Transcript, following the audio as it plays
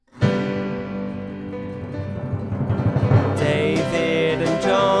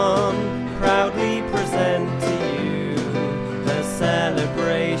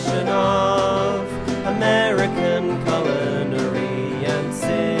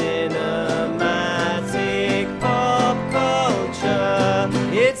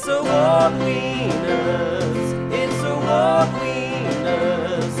wieners. It's award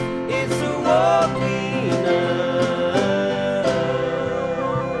wieners. It's award wieners.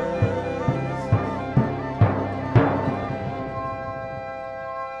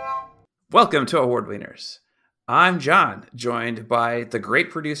 Welcome to Award Wieners. I'm John, joined by the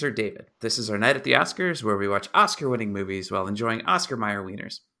great producer David. This is our night at the Oscars, where we watch Oscar-winning movies while enjoying Oscar Mayer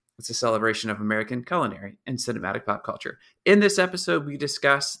wieners. It's a celebration of American culinary and cinematic pop culture. In this episode, we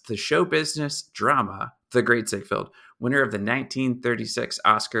discuss the show business drama, The Great Ziegfeld, winner of the 1936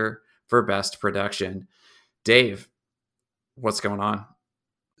 Oscar for Best Production. Dave, what's going on?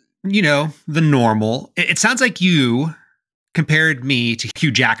 You know, the normal. It sounds like you compared me to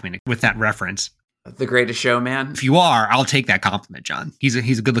Hugh Jackman with that reference. The Greatest Showman? If you are, I'll take that compliment, John. He's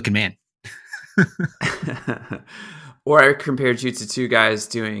a good-looking man. Or I compared you to two guys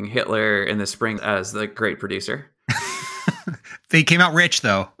doing Hitler in the spring as the great producer. They came out rich,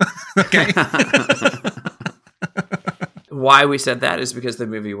 though. Okay. Why we said that is because the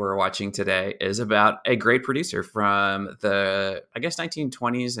movie we're watching today is about a great producer from the, I guess,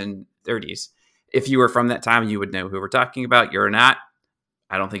 1920s and 30s. If you were from that time, you would know who we're talking about. You're not.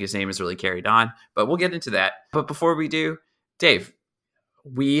 I don't think his name is really carried on, but we'll get into that. But before we do, Dave,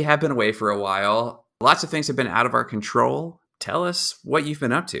 we have been away for a while. Lots of things have been out of our control. Tell us what you've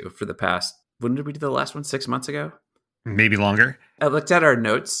been up to for the past, when did we do the last one? 6 months ago? Maybe longer. I looked at our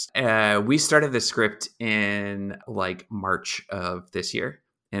notes. We started the script in like March of this year,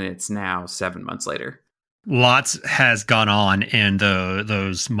 and it's now 7 months later. Lots has gone on in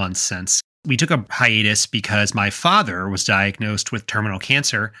those months since. We took a hiatus because my father was diagnosed with terminal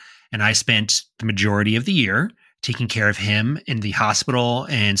cancer, and I spent the majority of the year taking care of him in the hospital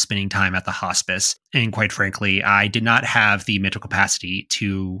and spending time at the hospice. And quite frankly, I did not have the mental capacity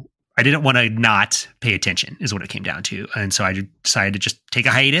I didn't want to not pay attention is what it came down to. And so I decided to just take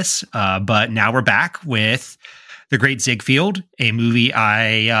a hiatus. But now we're back with The Great Ziegfeld, a movie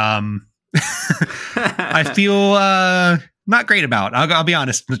I feel not great about. I'll be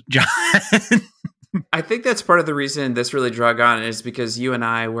honest, John. I think that's part of the reason this really drug on is because you and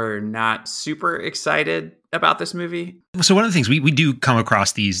I were not super excited about this movie. So one of the things we do come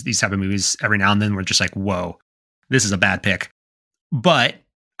across these type of movies every now and then, we're just like, whoa, this is a bad pick. But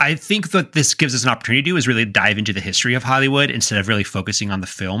I think that this gives us an opportunity to do is really dive into the history of Hollywood instead of really focusing on the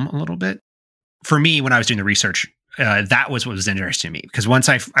film a little bit. For me, when I was doing the research, that was what was interesting to me, because once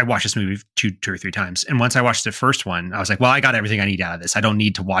I watched this movie two or three times, and once I watched the first one, I was like, well, I got everything I need out of this. I don't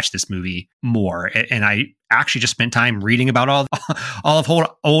need to watch this movie more. And I actually just spent time reading about all of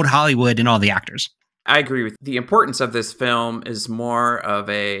old Hollywood and all the actors. I agree with the importance of this film is more of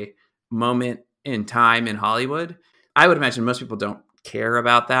a moment in time in Hollywood. I would imagine most people don't care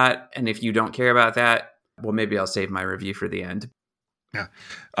about that. And if you don't care about that, well, maybe I'll save my review for the end. Yeah.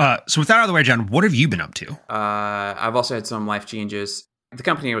 So with that out of the way, John, what have you been up to? I've also had some life changes. The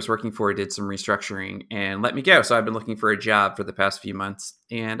company I was working for did some restructuring and let me go. So I've been looking for a job for the past few months,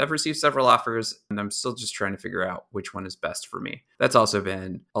 and I've received several offers, and I'm still just trying to figure out which one is best for me. That's also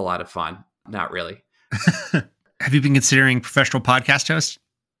been a lot of fun. Not really. Have you been considering professional podcast host?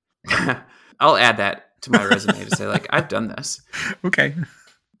 I'll add that to my resume to say, like, I've done this. Okay.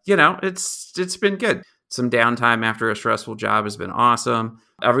 You know, it's been good. Some downtime after a stressful job has been awesome.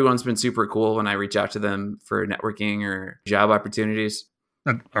 Everyone's been super cool when I reach out to them for networking or job opportunities.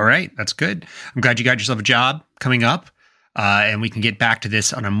 All right. That's good. I'm glad you got yourself a job coming up, and we can get back to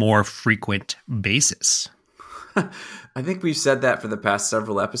this on a more frequent basis. I think we've said that for the past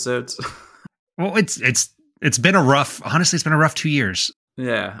several episodes. Well, it's been honestly, it's been a rough 2 years.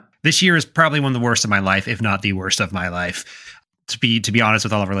 Yeah. This year is probably one of the worst of my life, if not the worst of my life. To be honest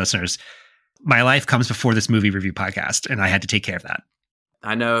with all of our listeners, my life comes before this movie review podcast, and I had to take care of that.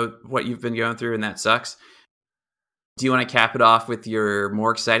 I know what you've been going through, and that sucks. Do you want to cap it off with your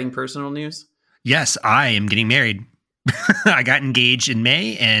more exciting personal news? Yes, I am getting married. I got engaged in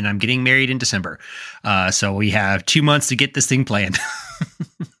May, and I'm getting married in December. So we have 2 months to get this thing planned.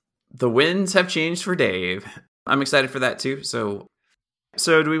 The winds have changed for Dave. I'm excited for that too. So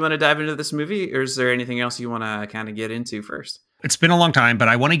do we want to dive into this movie, or is there anything else you want to kind of get into first? It's been a long time, but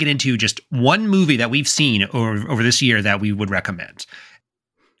I want to get into just one movie that we've seen over this year that we would recommend.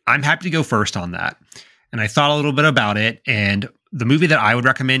 I'm happy to go first on that. And I thought a little bit about it, and the movie that I would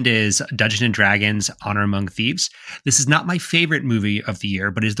recommend is Dungeons & Dragons: Honor Among Thieves. This is not my favorite movie of the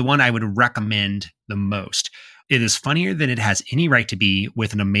year, but is the one I would recommend the most. It is funnier than it has any right to be,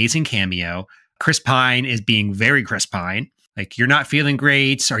 with an amazing cameo. Chris Pine is being very Chris Pine. Like, you're not feeling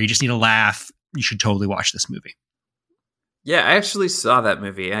great or you just need a laugh, you should totally watch this movie. Yeah, I actually saw that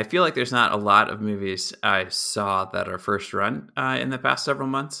movie. I feel like there's not a lot of movies I saw that are first run in the past several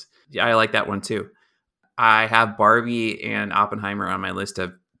months. Yeah, I like that one too. I have Barbie and Oppenheimer on my list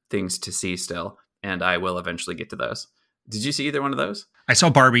of things to see still, and I will eventually get to those. Did you see either one of those? I saw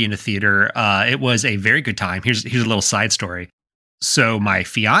Barbie in the theater. It was a very good time. Here's a little side story. So my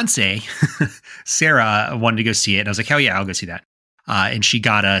fiance, Sarah, wanted to go see it. And I was like, hell yeah, I'll go see that. And she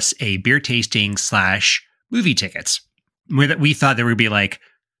got us a beer tasting / movie tickets. We thought there would be like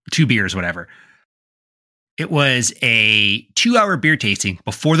 2 beers, whatever. It was a 2-hour beer tasting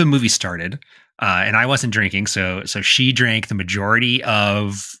before the movie started. And I wasn't drinking. So she drank the majority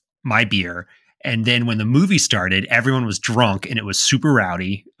of my beer. And then when the movie started, everyone was drunk and it was super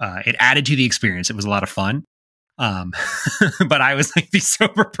rowdy. It added to the experience. It was a lot of fun. But I was like the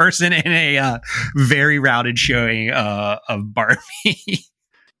sober person in a very routed showing of Barbie.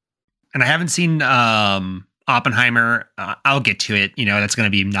 And I haven't seen Oppenheimer. I'll get to it. That's going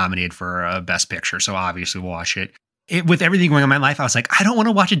to be nominated for Best Picture. So obviously we'll watch it. With everything going on in my life, I was like, I don't want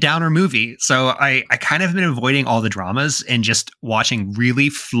to watch a downer movie. So I kind of have been avoiding all the dramas and just watching really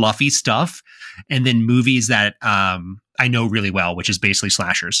fluffy stuff. And then movies that I know really well, which is basically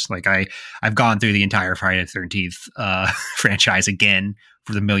slashers. Like I've gone through the entire Friday the 13th franchise again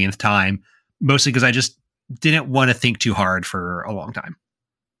for the millionth time, mostly because I just didn't want to think too hard for a long time.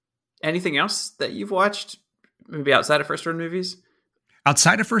 Anything else that you've watched, maybe outside of first run movies?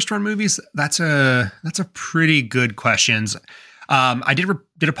 Outside of first run movies, that's a pretty good question. I did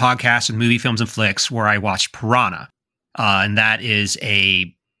a podcast with Movie Films and Flicks where I watched Piranha, and that is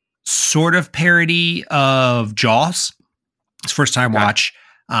a sort of parody of Jaws. It's first time watch.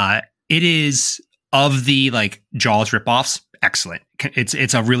 It is of the like Jaws ripoffs. Excellent.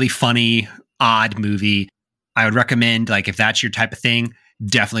 It's a really funny, odd movie. I would recommend, like, if that's your type of thing,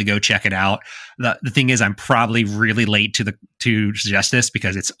 definitely go check it out. The thing is, I'm probably really late to suggest this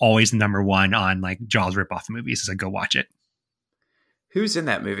because it's always number one on like Jaws ripoff movies. So go watch it. Who's in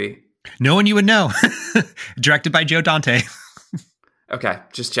that movie? No one you would know. Directed by Joe Dante. Okay,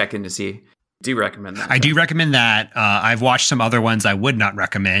 just checking to see. Do recommend that? I do recommend that. I've watched some other ones I would not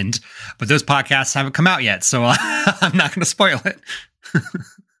recommend, but those podcasts haven't come out yet, so I'm not going to spoil it.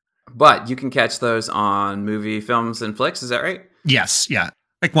 But you can catch those on Movie Films and Flicks. Is that right? Yes. Yeah.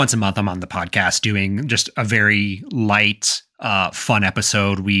 Like once a month, I'm on the podcast doing just a very light, fun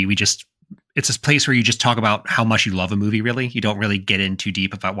episode. It's this place where you just talk about how much you love a movie, really. You don't really get in too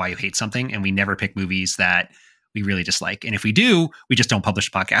deep about why you hate something. And we never pick movies that we really dislike. And if we do, we just don't publish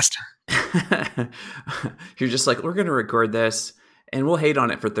the podcast. You're just like, we're going to record this and we'll hate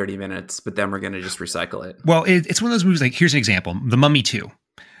on it for 30 minutes, but then we're going to just recycle it. Well, it's one of those movies, like, here's an example. The Mummy 2.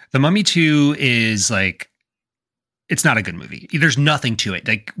 The Mummy 2 is like, it's not a good movie. There's nothing to it.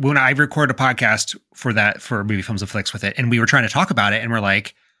 Like when I recorded a podcast for Movie Films and Flicks with it, and we were trying to talk about it, and we're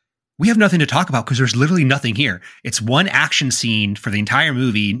like, we have nothing to talk about because there's literally nothing here. It's one action scene for the entire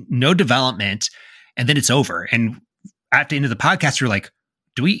movie, no development, and then it's over. And at the end of the podcast, you're like,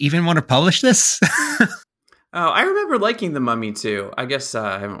 do we even want to publish this? Oh, I remember liking The Mummy too. I guess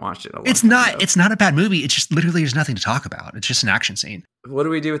I haven't watched it in a long time. It's not a bad movie. It's just literally there's nothing to talk about. It's just an action scene. What do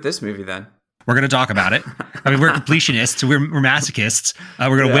we do with this movie then? We're going to talk about it. I mean, we're completionists. We're masochists.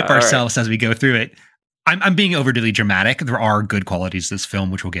 We're going to whip ourselves as we go through it. I'm being overly dramatic. There are good qualities to this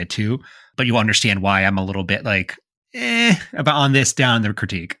film, which we'll get to, but you'll understand why I'm a little bit like, about on this down the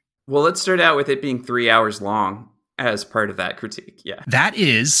critique. Well, let's start out with it being 3 hours long as part of that critique. Yeah. That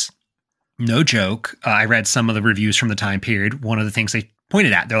is no joke. I read some of the reviews from the time period. One of the things they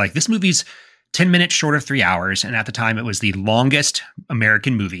pointed at, they're like, this movie's 10 minutes short of 3 hours. And at the time, it was the longest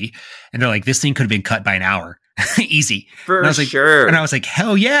American movie. And they're like, this thing could have been cut by an hour. Easy. For sure. And I was like,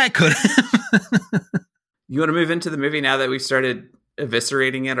 hell yeah, it could. You want to move into the movie now that we've started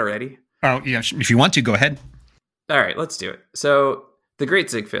eviscerating it already? Oh, yeah. If you want to, go ahead. All right, let's do it. So, The Great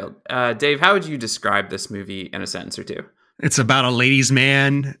Ziegfeld. Dave, how would you describe this movie in a sentence or two? It's about a ladies'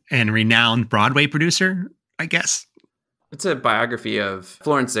 man and renowned Broadway producer, I guess. It's a biography of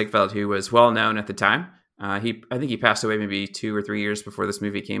Florence Ziegfeld, who was well known at the time. I think he passed away maybe 2 or 3 years before this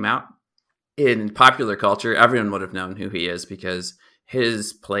movie came out. In popular culture, everyone would have known who he is because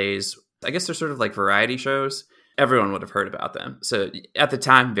his plays, I guess they're sort of like variety shows. Everyone would have heard about them. So at the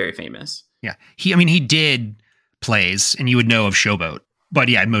time, very famous. Yeah. He did plays and you would know of Showboat, but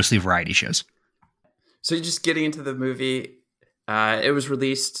yeah, mostly variety shows. So just getting into the movie, it was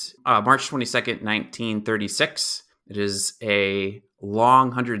released March 22nd, 1936. It is a long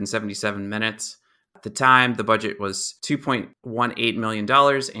 177 minutes. At the time, the budget was $2.18 million,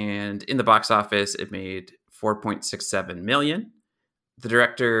 and in the box office, it made $4.67 million. The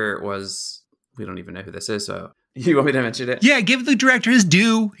director was, we don't even know who this is, so you want me to mention it? Yeah, give the director his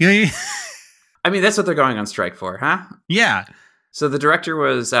due. Yeah. I mean, that's what they're going on strike for, huh? Yeah. So the director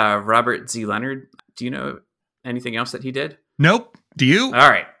was Robert Z. Leonard. Do you know anything else that he did? Nope. Do you? All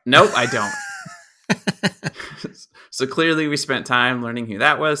right. Nope, I don't. So clearly we spent time learning who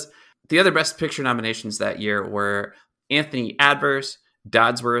that was. The other Best Picture nominations that year were Anthony Adverse,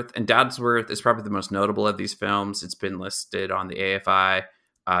 Dodsworth, and Dodsworth is probably the most notable of these films. It's been listed on the AFI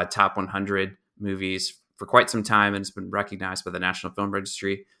Top 100 movies for quite some time, and it's been recognized by the National Film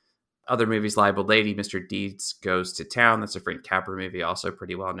Registry. Other movies, Libeled Lady, Mr. Deeds Goes to Town. That's a Frank Capra movie, also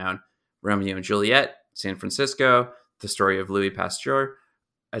pretty well known. Romeo and Juliet, San Francisco, The Story of Louis Pasteur,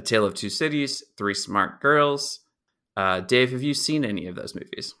 A Tale of Two Cities, Three Smart Girls. Dave, have you seen any of those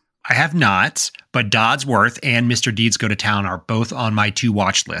movies? I have not, but Dodsworth and Mr. Deeds Go to Town are both on my to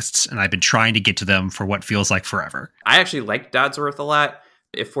watch lists, and I've been trying to get to them for what feels like forever. I actually like Dodsworth a lot.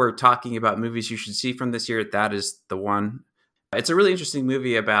 If we're talking about movies you should see from this year, that is the one. It's a really interesting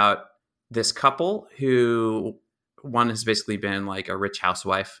movie about this couple who one has basically been like a rich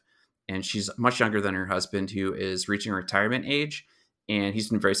housewife, and she's much younger than her husband, who is reaching retirement age, and he's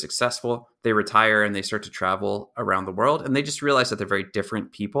been very successful. They retire and they start to travel around the world, and they just realize that they're very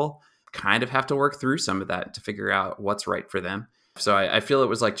different people, kind of have to work through some of that to figure out what's right for them. So I feel it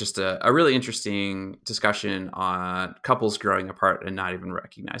was like just a really interesting discussion on couples growing apart and not even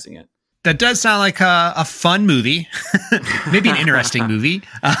recognizing it. That does sound like a fun movie, maybe an interesting movie.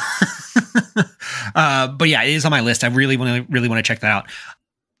 But yeah, it is on my list. I really want to check that out.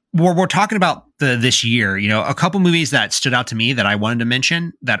 We're talking about this year, you know, a couple movies that stood out to me that I wanted to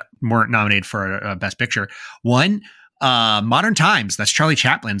mention that weren't nominated for a Best Picture. One, Modern Times. That's Charlie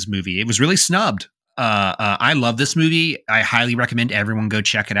Chaplin's movie. It was really snubbed. I love this movie. I highly recommend everyone go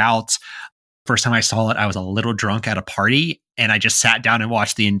check it out. First time I saw it, I was a little drunk at a party, and I just sat down and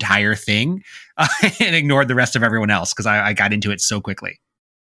watched the entire thing and ignored the rest of everyone else because I got into it so quickly.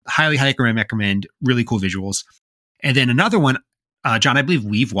 Highly recommend. Really cool visuals. And then another one, John, I believe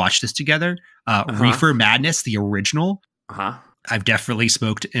we've watched this together. Reefer Madness, the original. I've definitely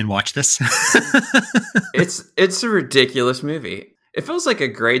smoked and watched this. It's a ridiculous movie. It feels like a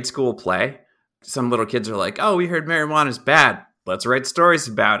grade school play. Some little kids are like, "Oh, we heard marijuana's bad. Let's write stories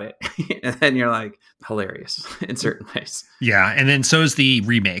about it." And then you're like, hilarious in certain ways. Yeah, and then so is the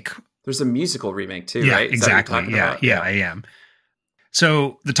remake. There's a musical remake too, yeah, right? Exactly. Yeah, I am.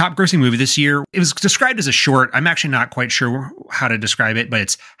 So the top grossing movie this year, it was described as a short. I'm actually not quite sure how to describe it, but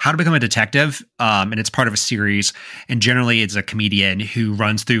it's How to Become a Detective. And it's part of a series. And generally it's a comedian who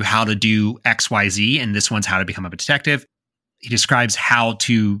runs through how to do XYZ. And this one's How to Become a Detective. He describes how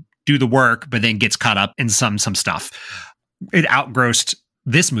to do the work, but then gets caught up in some stuff. It outgrossed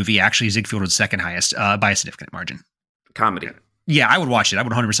this movie. Actually, Ziegfeld was second highest by a significant margin. Comedy. Yeah, I would watch it. I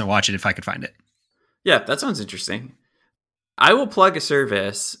would 100% watch it if I could find it. Yeah, that sounds interesting. I will plug a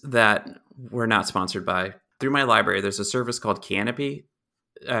service that we're not sponsored by. Through my library, there's a service called Canopy.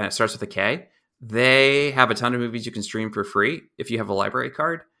 It starts with a K. They have a ton of movies you can stream for free if you have a library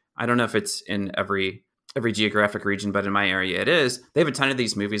card. I don't know if it's in every geographic region, but in my area it is. They have a ton of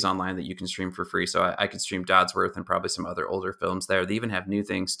these movies online that you can stream for free. So I could stream Dodsworth and probably some other older films there. They even have new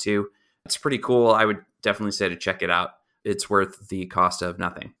things too. It's pretty cool. I would definitely say to check it out. It's worth the cost of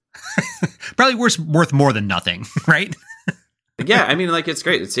nothing. Probably worth more than nothing, right? Yeah, I mean, like, it's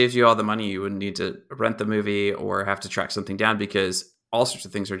great. It saves you all the money. You wouldn't need to rent the movie or have to track something down because all sorts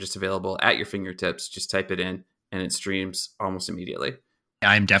of things are just available at your fingertips. Just type it in and it streams almost immediately.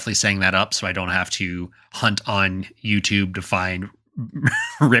 I'm definitely setting that up so I don't have to hunt on YouTube to find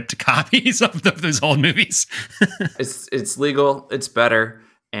ripped copies of those old movies. It's legal, it's better,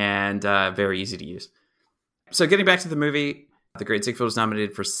 and very easy to use. So getting back to the movie, The Great Ziegfeld was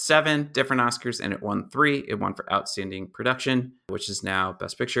nominated for 7 different Oscars, and it won 3. It won for Outstanding Production, which is now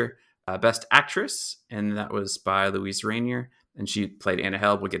Best Picture. Best Actress, and that was by Louise Rainier, and she played Anna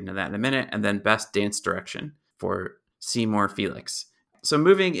Held. We'll get into that in a minute. And then Best Dance Direction for Seymour Felix. So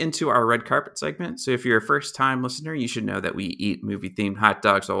moving into our red carpet segment. So if you're a first-time listener, you should know that we eat movie-themed hot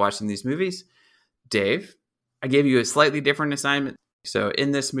dogs while watching these movies. Dave, I gave you a slightly different assignment. So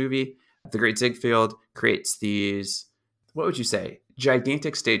in this movie, The Great Ziegfeld creates these, what would you say,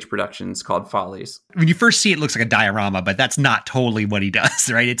 gigantic stage productions called Follies. When you first see it, it looks like a diorama, but that's not totally what he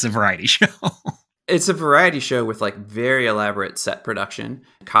does, right? It's a variety show. It's a variety show with like very elaborate set production,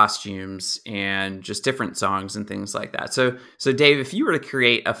 costumes, and just different songs and things like that. So Dave, if you were to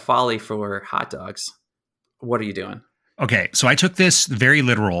create a Folly for hot dogs, what are you doing? Okay, so I took this very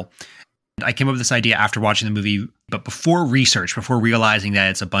literal. I came up with this idea after watching the movie, but before realizing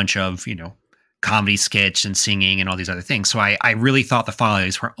that it's a bunch of, comedy sketch and singing and all these other things. So I really thought the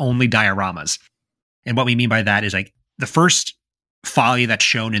Follies were only dioramas. And what we mean by that is like the first folly that's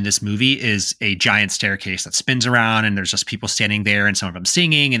shown in this movie is a giant staircase that spins around, and there's just people standing there, and some of them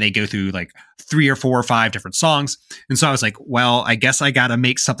singing, and they go through like 3 or 4 or 5 different songs. And so I was like, well, I guess I gotta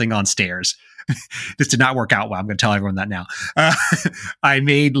make something on stairs. This did not work out well. I'm gonna tell everyone that now. uh, I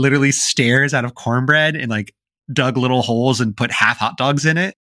made literally stairs out of cornbread and like dug little holes and put half hot dogs in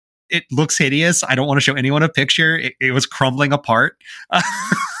it. It looks hideous. I don't want to show anyone a picture. It was crumbling apart.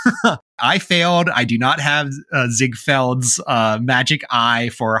 I failed. I do not have Ziegfeld's magic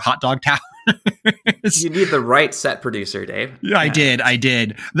eye for hot dog towers. You need the right set producer, Dave. Yeah, I did.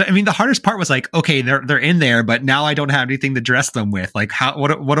 I mean, the hardest part was like, okay, they're in there, but now I don't have anything to dress them with. Like, how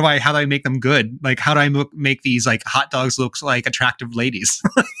do I make them good? Like, how do I make these like hot dogs look like attractive ladies?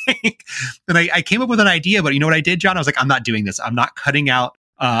 And I came up with an idea, but you know what I did, John? I was like, I'm not doing this. I'm not cutting out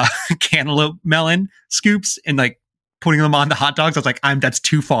cantaloupe melon scoops and like putting them on the hot dogs. I was like, that's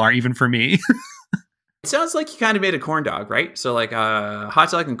too far even for me. It sounds like you kind of made a corn dog, right? So like a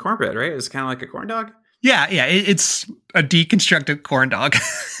hot dog and cornbread, right? It's kind of like a corn dog. Yeah. It's a deconstructed corn dog.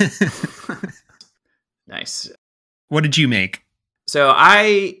 Nice. What did you make? So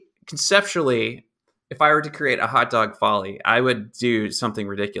I conceptually, if I were to create a hot dog folly, I would do something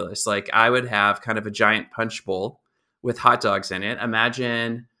ridiculous. Like I would have kind of a giant punch bowl with hot dogs in it.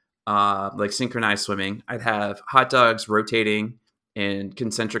 Imagine like synchronized swimming. I'd have hot dogs rotating in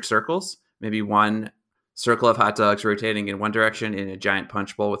concentric circles, maybe one circle of hot dogs rotating in one direction in a giant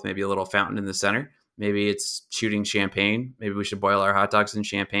punch bowl with maybe a little fountain in the center. Maybe it's shooting champagne. Maybe we should boil our hot dogs in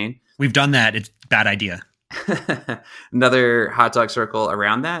champagne. We've done that. It's a bad idea. Another hot dog circle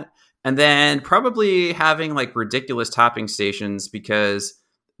around that. And then probably having like ridiculous topping stations because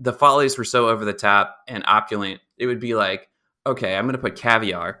the follies were so over the top and opulent. It would be like, okay, I'm going to put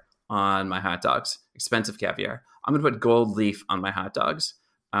caviar on my hot dogs, expensive caviar. I'm going to put gold leaf on my hot dogs.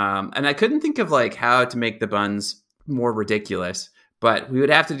 And I couldn't think of like how to make the buns more ridiculous, but we would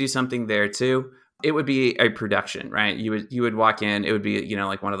have to do something there too. It would be a production, right? You would walk in, it would be,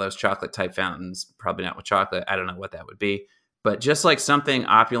 like one of those chocolate type fountains, probably not with chocolate. I don't know what that would be, but just like something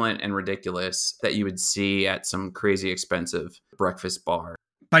opulent and ridiculous that you would see at some crazy expensive breakfast bar.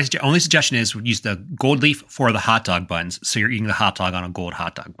 My only suggestion is use the gold leaf for the hot dog buns. So you're eating the hot dog on a gold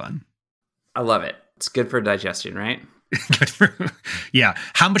hot dog bun. I love it. It's good for digestion, right? Yeah.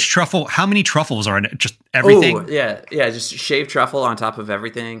 How many truffles are in it? Just everything? Ooh, yeah. Just shave truffle on top of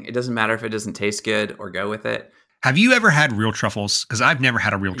everything. It doesn't matter if it doesn't taste good or go with it. Have you ever had real truffles? Because I've never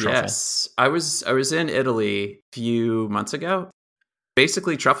had a real truffle. Yes. I was in Italy a few months ago.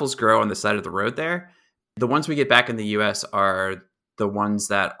 Basically, truffles grow on the side of the road there. The ones we get back in the US are the ones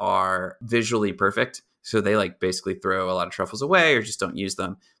that are visually perfect. So they like basically throw a lot of truffles away or just don't use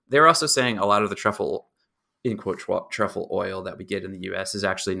them. They're also saying a lot of the truffle, in quote, truffle oil that we get in the US is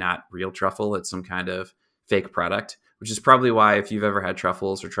actually not real truffle. It's some kind of fake product, which is probably why if you've ever had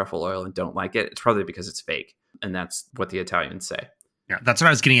truffles or truffle oil and don't like it, it's probably because it's fake. And that's what the Italians say. Yeah, that's what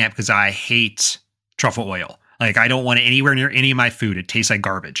I was getting at because I hate truffle oil. Like I don't want it anywhere near any of my food. It tastes like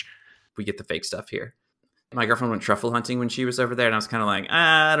garbage. We get the fake stuff here. My girlfriend went truffle hunting when she was over there, and I was kind of like,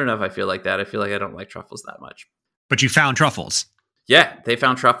 I don't know if I feel like that. I feel like I don't like truffles that much. But you found truffles. Yeah, they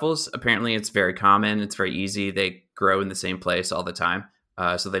found truffles. Apparently, it's very common. It's very easy. They grow in the same place all the time.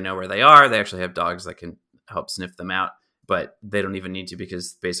 So they know where they are. They actually have dogs that can help sniff them out, but they don't even need to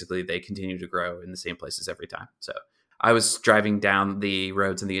because basically they continue to grow in the same places every time. So I was driving down the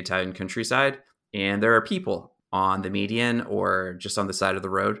roads in the Italian countryside, and there are people on the median or just on the side of the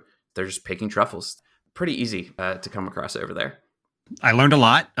road. They're just picking truffles. Pretty easy to come across over there. I learned a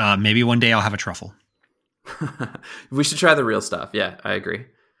lot. Maybe one day I'll have a truffle. We should try the real stuff. Yeah, I agree.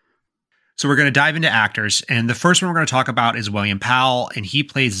 So we're going to dive into actors. And the first one we're going to talk about is William Powell. And he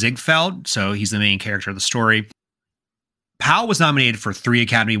plays Ziegfeld. So he's the main character of the story. Powell was nominated for 3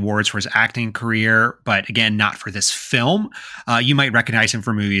 Academy Awards for his acting career, but again, not for this film. You might recognize him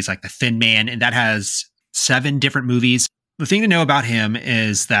for movies like The Thin Man, and that has 7 different movies. The thing to know about him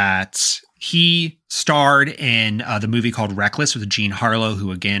is that he starred in the movie called Reckless with Jean Harlow,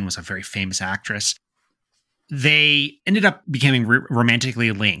 who again was a very famous actress. They ended up becoming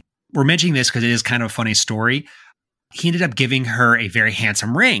romantically linked. We're mentioning this because it is kind of a funny story. He ended up giving her a very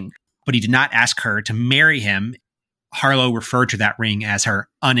handsome ring, but he did not ask her to marry him. Harlow referred to that ring as her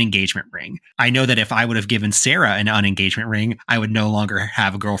unengagement ring. I know that if I would have given Sarah an unengagement ring, I would no longer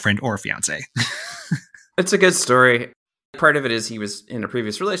have a girlfriend or a fiance. It's a good story. Part of it is he was in a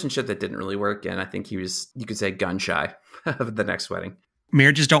previous relationship that didn't really work, and I think he was, you could say, gun shy of the next wedding.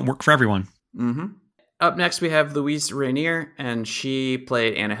 Marriages don't work for everyone. Mm-hmm. Up next, we have Louise Rainier, and she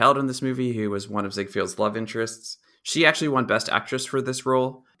played Anna Held in this movie, who was one of Ziegfeld's love interests. She actually won Best Actress for this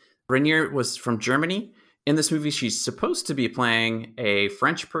role. Rainier was from Germany, In this movie, she's supposed to be playing a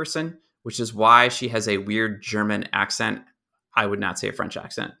French person, which is why she has a weird German accent. I would not say a French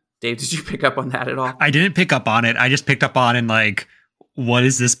accent. Dave, did you pick up on that at all? I didn't pick up on it. I just picked up on and like, what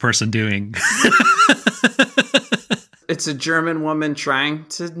is this person doing? It's a German woman trying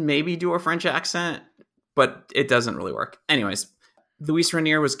to maybe do a French accent, but it doesn't really work. Anyways, Louise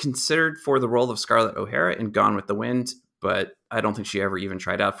Rainier was considered for the role of Scarlett O'Hara in Gone with the Wind, but I don't think she ever even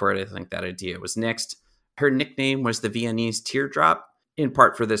tried out for it. I think that idea was nixed. Her nickname was the Viennese Teardrop, in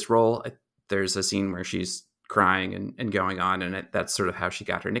part for this role. There's a scene where she's crying and going on, and that's sort of how she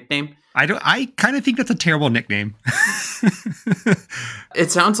got her nickname. I kind of think that's a terrible nickname. It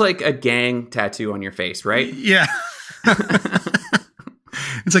sounds like a gang tattoo on your face, right? Yeah.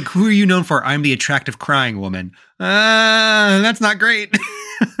 It's like, who are you known for? I'm the attractive crying woman. That's not great.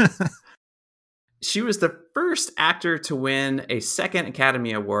 She was the first actor to win a second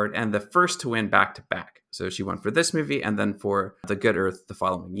Academy Award and the first to win back-to-back. So she won for this movie and then for The Good Earth the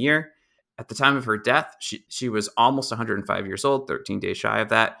following year. At the time of her death, she was almost 105 years old, 13 days shy of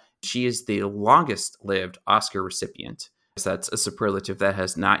that. She is the longest-lived Oscar recipient. So that's a superlative that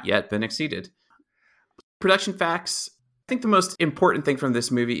has not yet been exceeded. Production facts. I think the most important thing from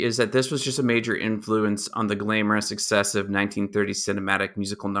this movie is that this was just a major influence on the glamorous, excessive 1930s cinematic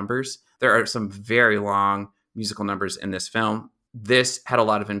musical numbers. There are some very long musical numbers in this film. This had a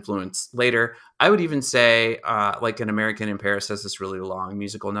lot of influence later. I would even say, like An American in Paris has this really long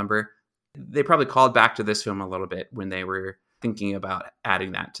musical number. They probably called back to this film a little bit when they were thinking about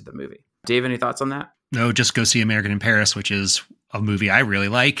adding that to the movie. Dave, any thoughts on that? No, just go see American in Paris, which is a movie I really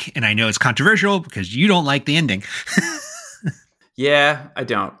like. And I know it's controversial because you don't like the ending. Yeah, I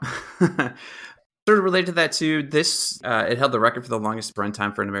don't. Sort of related to that too, this it held the record for the longest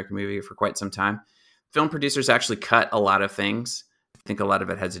runtime for an American movie for quite some time. Film producers actually cut a lot of things. I think a lot of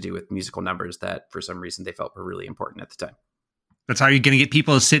it had to do with musical numbers that for some reason they felt were really important at the time. That's how you're going to get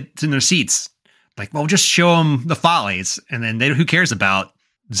people to sit in their seats. Like, well, just show them the Follies, and then who cares about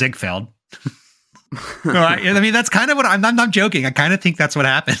Ziegfeld? I mean, that's kind of what I'm not joking. I kind of think that's what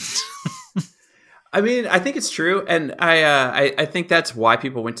happened. I mean, I think it's true, and I think that's why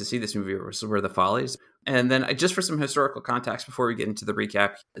people went to see this movie were the Follies. And then just for some historical context before we get into the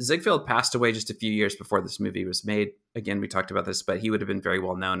recap, Ziegfeld passed away just a few years before this movie was made. Again, we talked about this, but he would have been very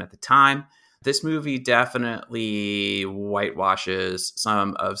well known at the time. This movie definitely whitewashes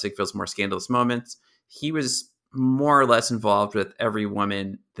some of Ziegfeld's more scandalous moments. He was more or less involved with every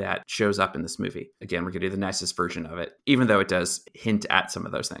woman that shows up in this movie. Again, we're going to do the nicest version of it, even though it does hint at some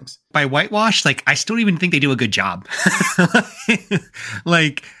of those things. By whitewash, like, I still don't even think they do a good job.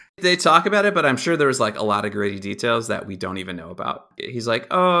 Like, they talk about it, but I'm sure there was like a lot of gritty details that we don't even know about. He's like,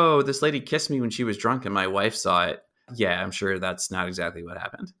 oh, this lady kissed me when she was drunk and my wife saw it. Yeah, I'm sure that's not exactly what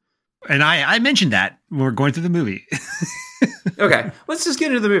happened. And I mentioned that when we're going through the movie. Okay, let's just get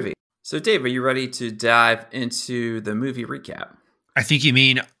into the movie. So, Dave, are you ready to dive into the movie recap? I think you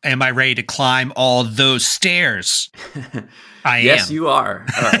mean, am I ready to climb all those stairs? I am. Yes, you are.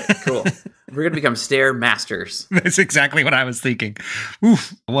 All right, cool. We're going to become stair masters. That's exactly what I was thinking.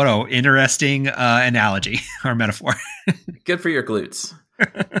 Oof, what an interesting analogy or metaphor. Good for your glutes.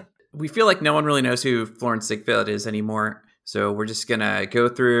 We feel like no one really knows who Florence Ziegfeld is anymore. So we're just going to go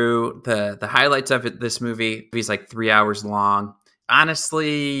through the highlights of this movie. It's like 3 hours long.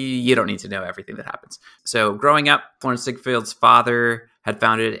 Honestly, you don't need to know everything that happens. So growing up, Florence Ziegfeld's father had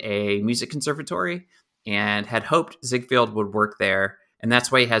founded a music conservatory and had hoped Ziegfeld would work there. And that's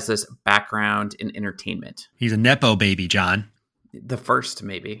why he has this background in entertainment. He's a Nepo baby, John. The first,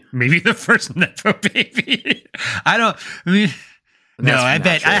 maybe. Maybe the first Nepo baby. I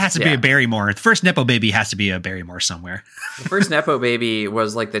bet it has to be a Barrymore. The first Nepo baby has to be a Barrymore somewhere. The first Nepo baby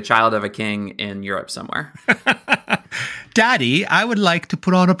was like the child of a king in Europe somewhere. Daddy, I would like to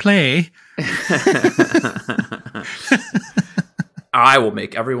put on a play. I will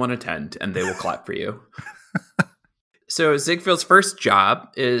make everyone attend and they will clap for you. So Ziegfeld's first job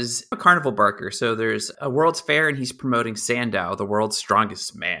is a carnival barker. So there's a World's Fair and he's promoting Sandow, the world's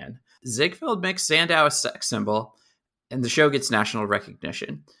strongest man. Ziegfeld makes Sandow a sex symbol and the show gets national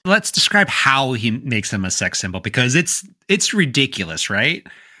recognition. Let's describe how he makes him a sex symbol because it's ridiculous, right?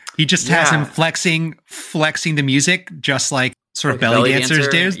 He just has him flexing the music just like sort of belly dancers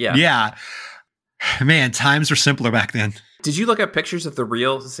do. Yeah. Man, times were simpler back then. Did you look up pictures of the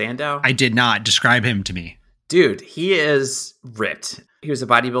real Sandow? I did not. Describe him to me. Dude, he is ripped. He was a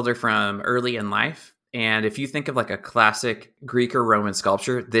bodybuilder from early in life. And if you think of like a classic Greek or Roman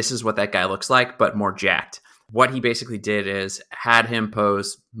sculpture, this is what that guy looks like, but more jacked. What he basically did is had him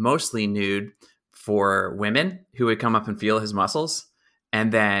pose mostly nude for women who would come up and feel his muscles.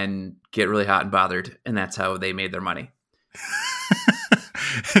 and then get really hot and bothered. And that's how they made their money.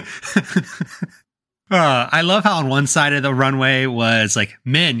 I love how on one side of the runway was like,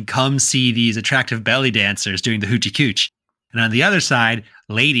 men, come see these attractive belly dancers doing the hoochie cooch. And on the other side,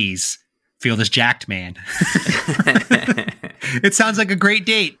 ladies, feel this jacked man. It sounds like a great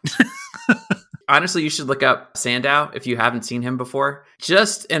date. Honestly, you should look up Sandow if you haven't seen him before.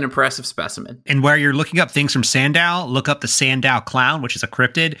 Just an impressive specimen. And where you're looking up things from Sandow, look up the Sandow clown, which is a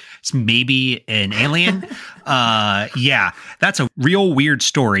cryptid. It's maybe an alien. Yeah, that's a real weird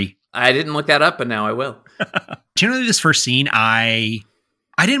story. I didn't look that up, but now I will. Generally, this first scene, I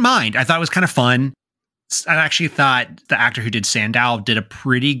didn't mind. I thought it was kind of fun. I actually thought the actor who did Sandow did a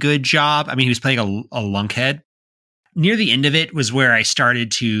pretty good job. I mean, he was playing a lunkhead. Near the end of it was where I started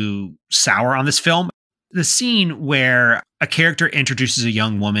to sour on this film. The scene where a character introduces a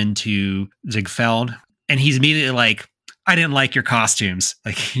young woman to Ziegfeld, and he's immediately like, I didn't like your costumes.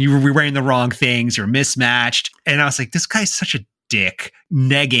 Like, you were wearing the wrong things, you're mismatched. And I was like, this guy's such a dick,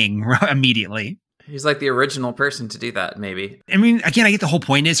 negging immediately. He's like the original person to do that, maybe. I mean, again, I get the whole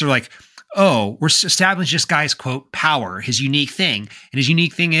point is they're like, oh, we're establishing this guy's, quote, power, his unique thing. And his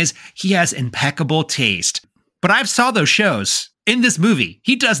unique thing is he has impeccable taste. But I've saw those shows. In this movie,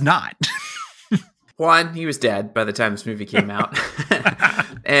 he does not. One, he was dead by the time this movie came out.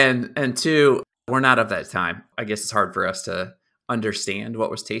 and two, we're not of that time. I guess it's hard for us to understand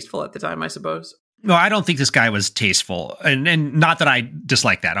what was tasteful at the time, I suppose. No, I don't think this guy was tasteful. And not that I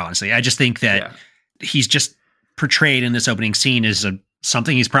dislike that, honestly. I just think that he's just portrayed in this opening scene as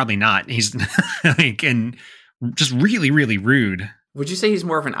something he's probably not. He's like, and just really, really rude. Would you say he's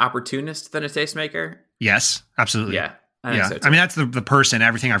more of an opportunist than a tastemaker? Yes, absolutely. Yeah. I think so too. I mean, that's the person,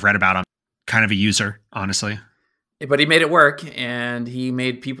 everything I've read about him, kind of a user, honestly. But he made it work, and he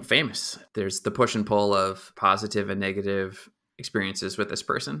made people famous. There's the push and pull of positive and negative experiences with this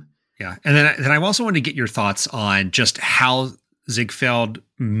person. Yeah. And then I also wanted to get your thoughts on just how Ziegfeld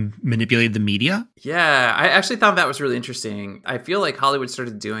manipulated the media. Yeah, I actually thought that was really interesting. I feel like Hollywood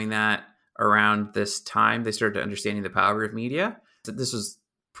started doing that around this time. They started understanding the power of media. So this was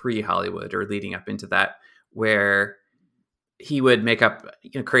pre-Hollywood or leading up into that, where he would make up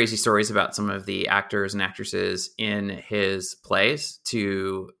crazy stories about some of the actors and actresses in his plays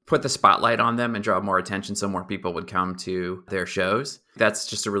to put the spotlight on them and draw more attention so more people would come to their shows. That's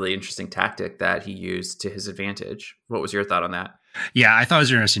just a really interesting tactic that he used to his advantage. What was your thought on that? Yeah, I thought it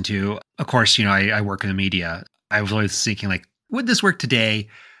was interesting too. Of course, I work in the media. I was always thinking, like, would this work today?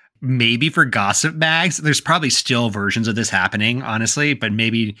 Maybe for gossip bags. There's probably still versions of this happening, honestly, but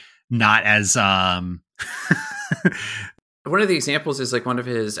maybe not as... One of the examples is like one of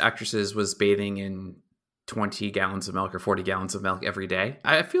his actresses was bathing in 20 gallons of milk or 40 gallons of milk every day.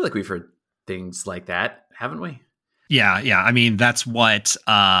 I feel like we've heard things like that, haven't we? Yeah. I mean, that's what,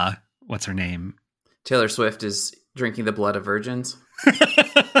 what's her name? Taylor Swift is drinking the blood of virgins.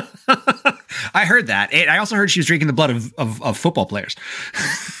 I heard that. I also heard she was drinking the blood of football players.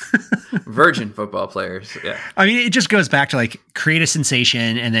 Virgin football players. Yeah. I mean, it just goes back to like create a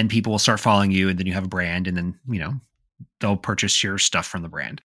sensation and then people will start following you and then you have a brand and then, they'll purchase your stuff from the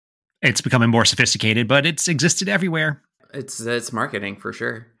brand. It's becoming more sophisticated, but it's existed everywhere. It's marketing for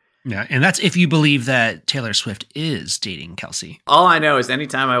sure. Yeah. And that's if you believe that Taylor Swift is dating Kelsey. All I know is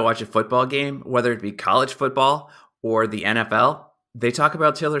anytime I watch a football game, whether it be college football or the NFL, they talk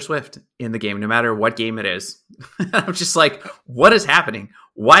about Taylor Swift in the game, no matter what game it is. I'm just like, what is happening?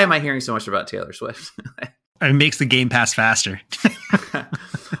 Why am I hearing so much about Taylor Swift? It makes the game pass faster.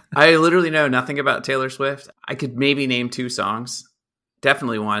 I literally know nothing about Taylor Swift. I could maybe name 2 songs.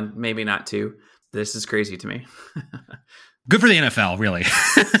 Definitely 1, maybe not 2. This is crazy to me. Good for the NFL, really.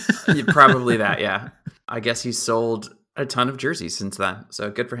 Probably that, yeah. I guess he's sold a ton of jerseys since then, so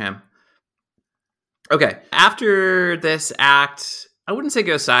good for him. Okay, after this act, I wouldn't say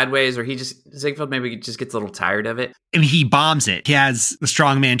goes sideways, or Ziegfeld maybe just gets a little tired of it. I mean, he bombs it. He has the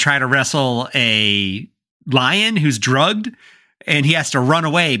strongman try to wrestle a lion who's drugged, and he has to run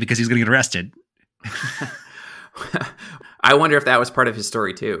away because he's going to get arrested. I wonder if that was part of his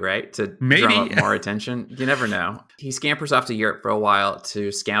story too, right? To maybe draw up more attention. You never know. He scampers off to Europe for a while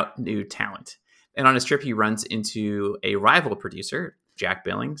to scout new talent. And on his trip, he runs into a rival producer, Jack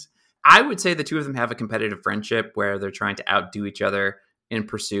Billings. I would say the two of them have a competitive friendship where they're trying to outdo each other in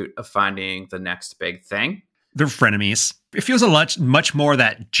pursuit of finding the next big thing. They're frenemies. It feels much more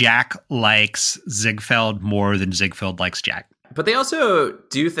that Jack likes Ziegfeld more than Ziegfeld likes Jack. But they also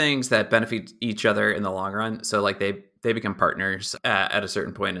do things that benefit each other in the long run. So like they become partners at a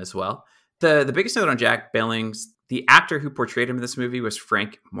certain point as well. The biggest note on Jack Billings, the actor who portrayed him in this movie was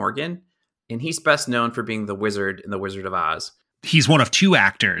Frank Morgan. And he's best known for being the wizard in The Wizard of Oz. He's one of two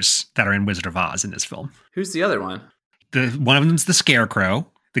actors that are in Wizard of Oz in this film. Who's the other one? One of them's the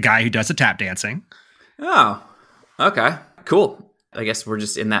Scarecrow, the guy who does the tap dancing. Oh, okay. Cool. I guess we're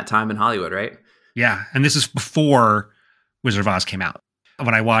just in that time in Hollywood, right? Yeah, and this is before Wizard of Oz came out.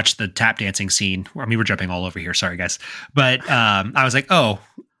 When I watched the tap dancing scene, I mean, we're jumping all over here, sorry guys, but I was like, oh,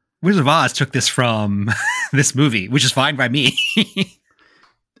 Wizard of Oz took this from this movie, which is fine by me.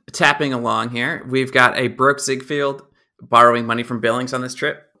 Tapping along here, we've got a broke Ziegfeld borrowing money from Billings on this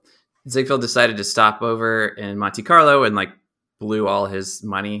trip. Ziegfeld decided to stop over in Monte Carlo and blew all his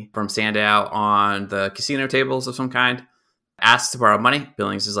money from Sandow on the casino tables of some kind. Asks to borrow money.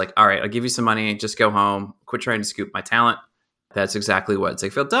 Billings is like, all right, I'll give you some money. Just go home. Quit trying to scoop my talent. That's exactly what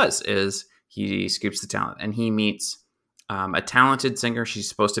Ziegfeld does, is he scoops the talent. And he meets a talented singer. She's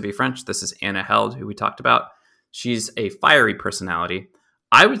supposed to be French. This is Anna Held, who we talked about. She's a fiery personality.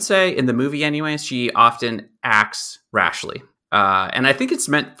 I would say in the movie anyways, she often acts rashly. And I think it's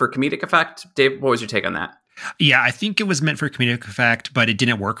meant for comedic effect. Dave, what was your take on that? Yeah, I think it was meant for comedic effect, but it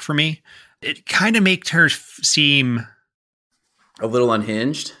didn't work for me. It kind of makes her seem a little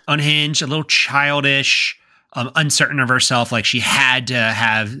unhinged, a little childish, uncertain of herself. Like she had to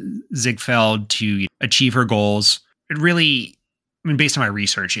have Ziegfeld to achieve her goals. It really, I mean, based on my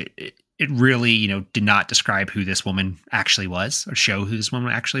research, it really, did not describe who this woman actually was or show who this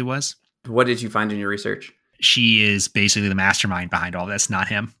woman actually was. What did you find in your research? She is basically the mastermind behind all this, not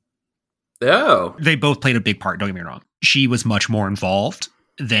him. Oh. They both played a big part, don't get me wrong. She was much more involved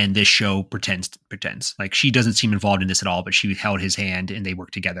than this show pretends. Like, she doesn't seem involved in this at all, but she held his hand and they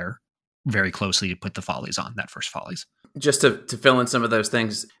worked together very closely to put the Follies on, that first Follies. Just to fill in some of those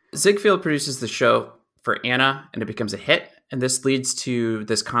things, Ziegfeld produces the show for Anna and it becomes a hit. And this leads to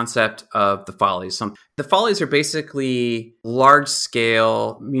this concept of the Follies. The Follies are basically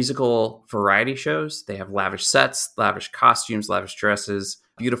large-scale musical variety shows. They have lavish sets, lavish costumes, lavish dresses,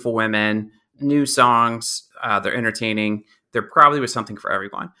 beautiful women, new songs. They're entertaining. There probably was something for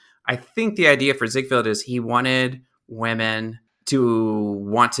everyone. I think the idea for Ziegfeld is he wanted women to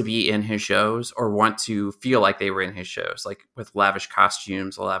want to be in his shows or want to feel like they were in his shows, like with lavish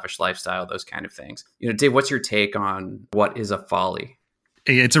costumes, a lavish lifestyle, those kind of things. Dave, what's your take on what is a folly?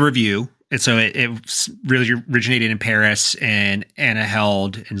 It's a review. And so it really originated in Paris, and Anna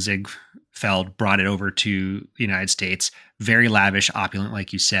Held and Ziegfeld brought it over to the United States. Very lavish, opulent,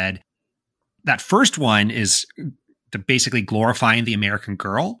 like you said. That first one is basically glorifying the American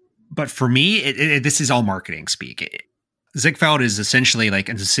girl. But for me, this is all marketing speak. Ziegfeld is essentially like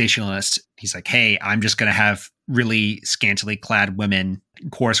a sensationalist. He's like, hey, I'm just going to have really scantily clad women,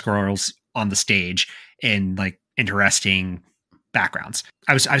 chorus girls on the stage in like interesting backgrounds.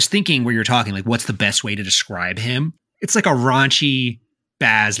 I was thinking where you're talking, like, what's the best way to describe him? It's like a raunchy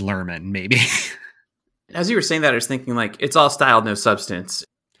Baz Luhrmann, maybe. As you were saying that, I was thinking like, it's all style, no substance.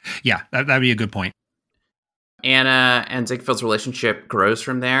 Yeah, that'd be a good point. Anna and Ziegfeld's relationship grows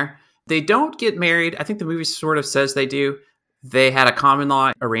from there. They don't get married. I think the movie sort of says they do. They had a common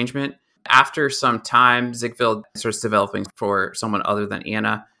law arrangement. After some time, Ziegfeld starts developing for someone other than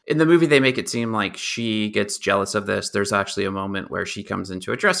Anna. In the movie, they make it seem like she gets jealous of this. There's actually a moment where she comes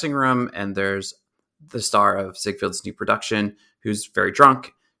into a dressing room and there's the star of Ziegfeld's new production who's very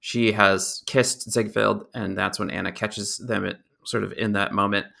drunk. She has kissed Ziegfeld, and that's when Anna catches them sort of in that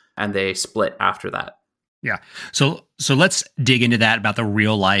moment, and they split after that. Yeah. So let's dig into that about the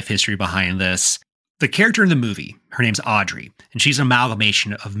real life history behind this. The character in the movie, her name's Audrey, and she's an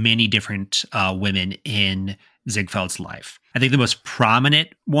amalgamation of many different women in Ziegfeld's life. I think the most prominent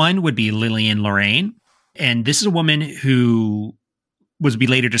one would be Lillian Lorraine. And this is a woman who was be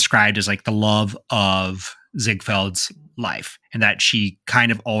later described as like the love of Ziegfeld's life, and that she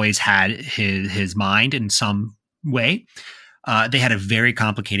kind of always had his mind in some way. They had a very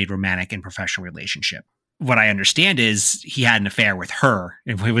complicated romantic and professional relationship. What I understand is he had an affair with her.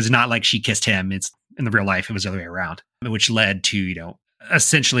 It was not like she kissed him. It's in the real life, it was the other way around, which led to,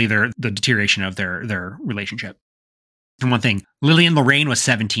 essentially the deterioration of their relationship. And one thing, Lillian Lorraine was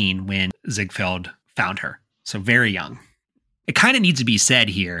 17 when Ziegfeld found her. So very young. It kind of needs to be said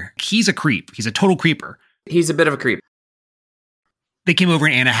here. He's a creep. He's a total creeper. He's a bit of a creep. They came over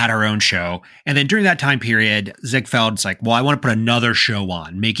and Anna had her own show. And then during that time period, Ziegfeld's like, well, I want to put another show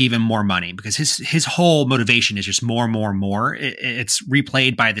on, make even more money, because his whole motivation is just more and more and more. It's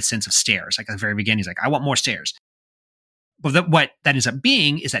replayed by the sense of stairs. Like at the very beginning, he's like, I want more stairs. But what that ends up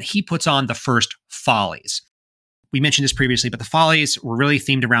being is that he puts on the first Follies. We mentioned this previously, but the Follies were really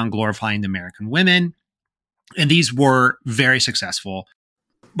themed around glorifying the American women. And these were very successful.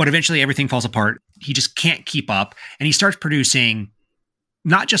 But eventually everything falls apart. He just can't keep up. And he starts producing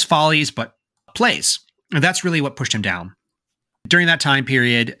not just Follies, but plays. And that's really what pushed him down. During that time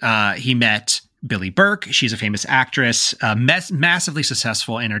period, he met Billy Burke. She's a famous actress, massively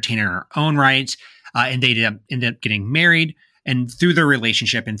successful entertainer in her own right, and they ended up getting married. And through their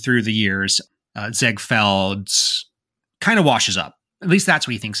relationship and through the years, Ziegfeld kind of washes up. At least that's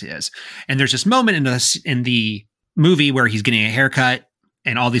what he thinks he is. And there's this moment in the movie where he's getting a haircut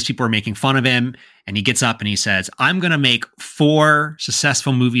and all these people are making fun of him. And he gets up and he says, I'm going to make 4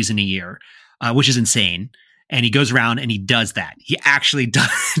 successful movies in a year, which is insane. And he goes around and he does that. He actually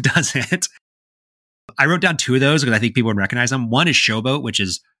does it. I wrote down 2 of those because I think people would recognize them. One is Showboat, which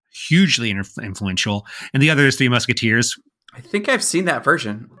is hugely influential. And the other is Three Musketeers. I think I've seen that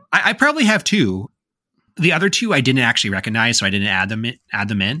version. I probably have 2. The other 2 I didn't actually recognize, so I didn't add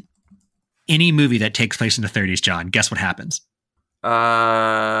them in. Any movie that takes place in the 30s, John, guess what happens?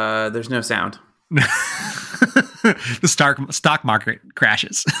 There's no sound. The stock market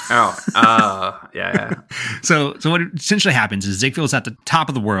crashes. Yeah. So what essentially happens is Ziegfeld's at the top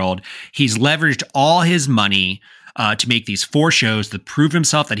of the world. He's leveraged all his money to make these 4 shows to prove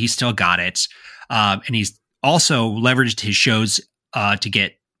himself that he's still got it. And he's also leveraged his shows to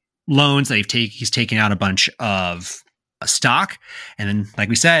get loans that he's taken out a bunch of stock. And then, like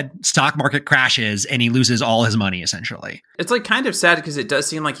we said, stock market crashes and he loses all his money, essentially. It's like kind of sad because it does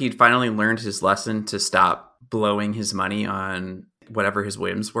seem like he'd finally learned his lesson to stop blowing his money on whatever his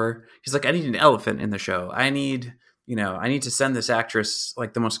whims were. He's like, I need an elephant in the show. I need to send this actress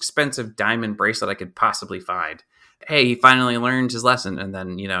like the most expensive diamond bracelet I could possibly find. Hey, he finally learned his lesson. And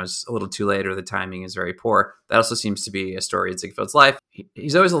then, it's a little too late or the timing is very poor. That also seems to be a story in Ziegfeld's life.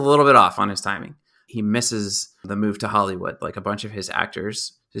 He's always a little bit off on his timing. He misses the move to Hollywood. Like a bunch of his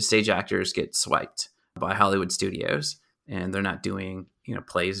stage actors get swiped by Hollywood studios and they're not doing,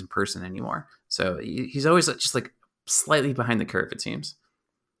 plays in person anymore. So he's always just like slightly behind the curve, it seems.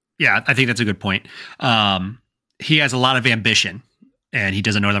 Yeah, I think that's a good point. He has a lot of ambition and he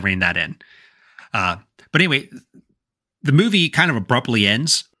doesn't know how to rein that in. But anyway, the movie kind of abruptly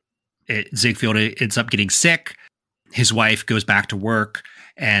ends. Ziegfeld ends up getting sick. His wife goes back to work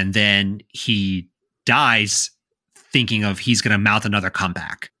and then he dies thinking of he's going to mount another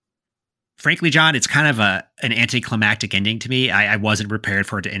comeback. Frankly, John, it's kind of an anticlimactic ending to me. I wasn't prepared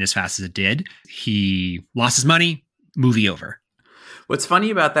for it to end as fast as it did. He lost his money, movie over. What's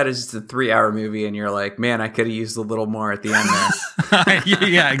funny about that is it's a 3-hour movie and you're like, man, I could have used a little more at the end there.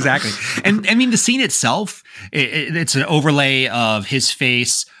 Yeah, exactly. And I mean, the scene itself, it's an overlay of his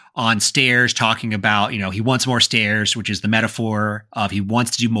face on stairs talking about, he wants more stairs, which is the metaphor of he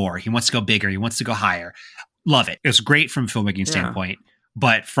wants to do more. He wants to go bigger. He wants to go higher. Love it. It's great from a filmmaking standpoint,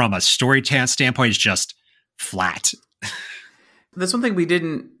 but from a storytelling standpoint, it's just flat. That's one thing we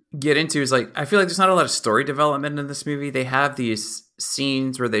didn't get into is like, I feel like there's not a lot of story development in this movie. They have these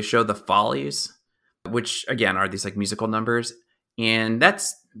scenes where they show the Follies, which again are these like musical numbers. And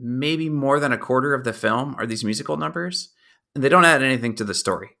that's maybe more than a quarter of the film are these musical numbers. And they don't add anything to the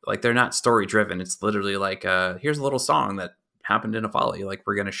story. Like they're not story driven. It's literally like, here's a little song that happened in a Folly. Like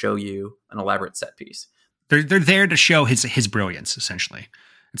we're going to show you an elaborate set piece. They're there to show his brilliance, essentially.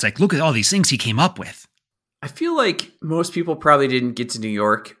 It's like, look at all these things he came up with. I feel like most people probably didn't get to New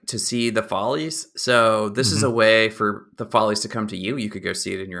York to see the Follies. So this is a way for the Follies to come to you. You could go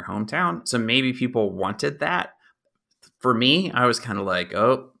see it in your hometown. So maybe people wanted that. For me, I was kind of like,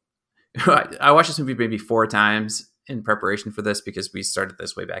 oh, I watched this movie maybe 4 times in preparation for this because we started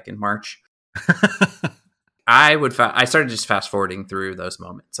this way back in March. I started just fast forwarding through those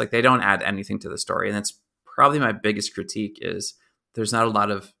moments. Like they don't add anything to the story. And that's probably my biggest critique is there's not a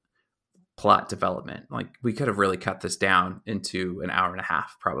lot of plot development. Like we could have really cut this down into an hour and a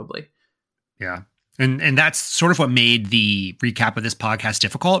half, probably. Yeah. And that's sort of what made the recap of this podcast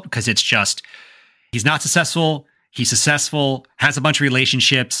difficult because it's just, he's not successful. He's successful, has a bunch of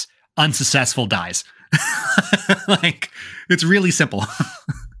relationships, unsuccessful, dies. Like it's really simple.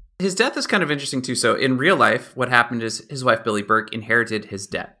 His death is kind of interesting too. So in real life, what happened is his wife, Billy Burke, inherited his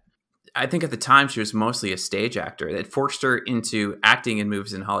debt. I think at the time she was mostly a stage actor. It forced her into acting in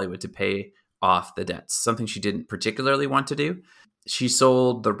movies in Hollywood to pay off the debts, something she didn't particularly want to do. She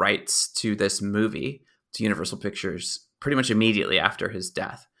sold the rights to this movie to Universal Pictures pretty much immediately after his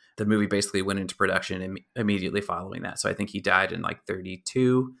death. The movie basically went into production immediately following that. So I think he died in like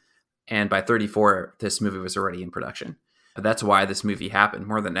 32. And by 34, this movie was already in production. But that's why this movie happened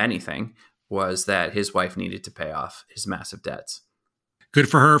more than anything, was that his wife needed to pay off his massive debts. Good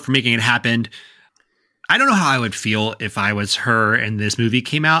for her for making it happen. I don't know how I would feel if I was her and this movie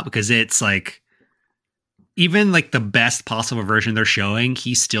came out, because it's like, even like the best possible version they're showing,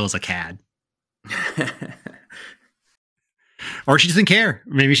 he still is a cad. Or she doesn't care.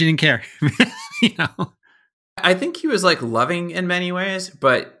 Maybe she didn't care. You know? I think he was like loving in many ways,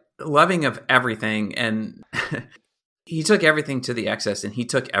 but loving of everything. And he took everything to the excess, and he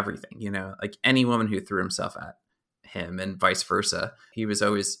took everything, like any woman who threw himself at him and vice versa. He was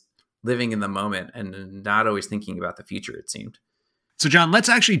always living in the moment and not always thinking about the future, it seemed. So, John, let's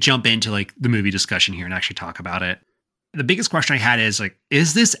actually jump into like the movie discussion here and actually talk about it. The biggest question I had is like,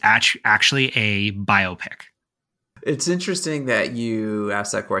 is this actually a biopic? It's interesting that you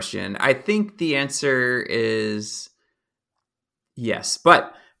asked that question. I think the answer is yes,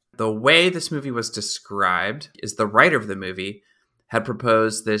 but the way this movie was described is the writer of the movie had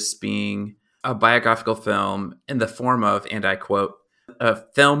proposed this being a biographical film in the form of, and I quote, a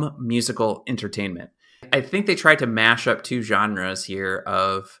film musical entertainment. I think they tried to mash up two genres here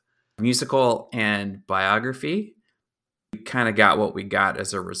of musical and biography. We kind of got what we got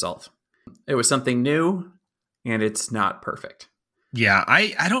as a result. It was something new, and it's not perfect. Yeah,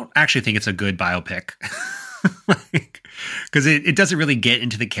 I don't actually think it's a good biopic. Because it doesn't really get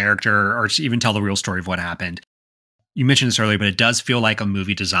into the character or even tell the real story of what happened. You mentioned this earlier, but it does feel like a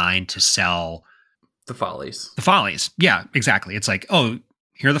movie designed to sell the Follies. The Follies. Yeah, exactly. It's like, oh,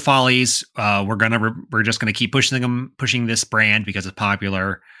 here are the Follies. We're just gonna keep pushing this brand because it's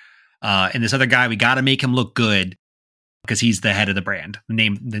popular. And this other guy, we got to make him look good because he's the head of the brand,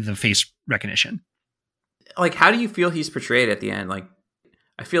 the face recognition. Like, how do you feel he's portrayed at the end? Like,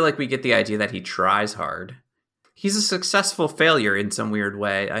 I feel like we get the idea that he tries hard. He's a successful failure in some weird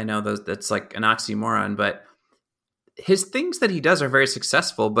way. I know that's like an oxymoron, but his things that he does are very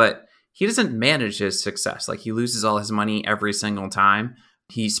successful, but he doesn't manage his success. Like, he loses all his money every single time.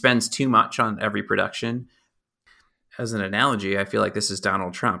 He spends too much on every production. As an analogy, I feel like this is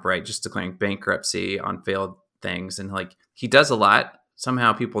Donald Trump, right? Just declaring bankruptcy on failed things. And like, he does a lot.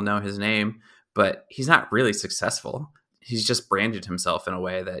 Somehow people know his name, but he's not really successful. He's just branded himself in a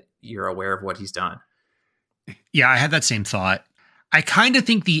way that you're aware of what he's done. Yeah, I had that same thought. I kind of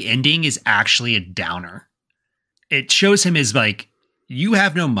think the ending is actually a downer. It shows him as like, you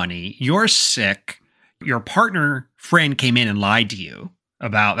have no money, you're sick, your friend came in and lied to you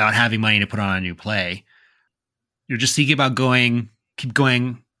about having money to put on a new play. You're just thinking about keep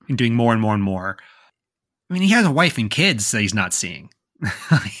going and doing more and more and more. I mean, he has a wife and kids that he's not seeing.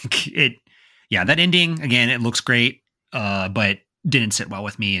 That ending, again, it looks great, but didn't sit well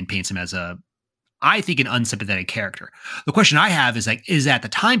with me and paints him as I think, an unsympathetic character. The question I have is like, is at the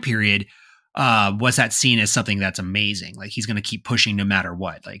time period, was that seen as something that's amazing? Like, he's going to keep pushing no matter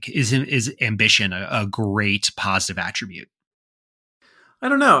what? Like, is ambition a great positive attribute? I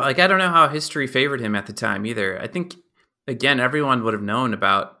don't know. Like, I don't know how history favored him at the time either. I think, again, everyone would have known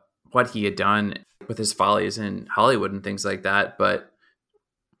about what he had done with his follies in Hollywood and things like that. But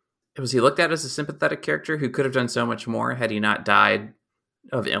was he looked at as a sympathetic character who could have done so much more had he not died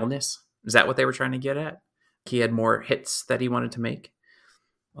of illness? Is that what they were trying to get at? He had more hits that he wanted to make?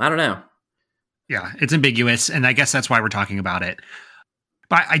 I don't know. Yeah, it's ambiguous, and I guess that's why we're talking about it.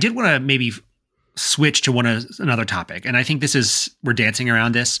 But I did want to maybe switch to another topic, and I think we're dancing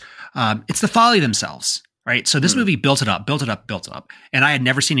around this. It's the Folly themselves, right? So this movie built it up, and I had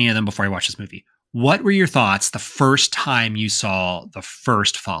never seen any of them before I watched this movie. What were your thoughts the first time you saw the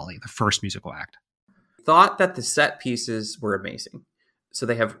first Folly, the first musical act? Thought that the set pieces were amazing. So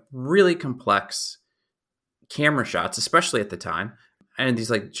they have really complex camera shots, especially at the time, and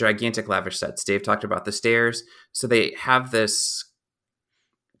these like gigantic lavish sets. Dave talked about the stairs. So they have this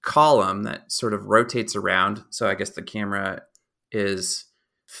column that sort of rotates around. So I guess the camera is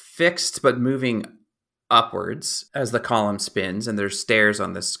fixed but moving upwards as the column spins, and there's stairs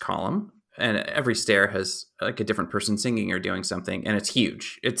on this column. And every stair has like a different person singing or doing something, and it's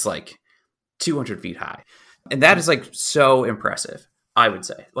huge. It's like 200 feet high. And that is like so impressive, I would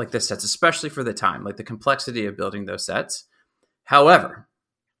say. Like the sets, especially for the time, like the complexity of building those sets. However,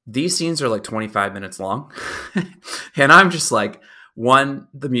 these scenes are like 25 minutes long. And I'm just like, one,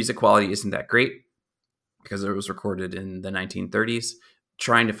 the music quality isn't that great because it was recorded in the 1930s.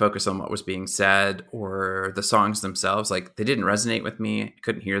 Trying to focus on what was being said or the songs themselves, like they didn't resonate with me. I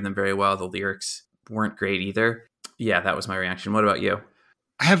couldn't hear them very well. The lyrics weren't great either. Yeah, that was my reaction. What about you?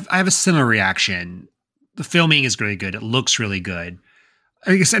 I have a similar reaction. The filming is really good. It looks really good.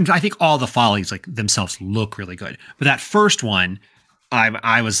 I think all the Follies like themselves look really good. But that first one,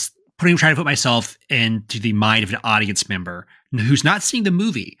 I was trying to put myself into the mind of an audience member who's not seeing the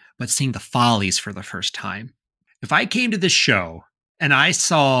movie, but seeing the Follies for the first time. If I came to this show and I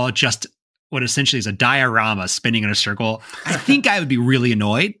saw just what essentially is a diorama spinning in a circle, I think I would be really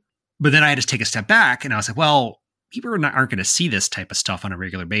annoyed. But then I had to take a step back and I was like, well, people aren't going to see this type of stuff on a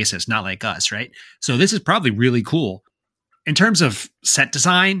regular basis, not like us, right? So this is probably really cool. In terms of set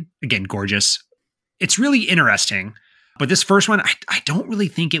design, again, gorgeous. It's really interesting. But this first one, I don't really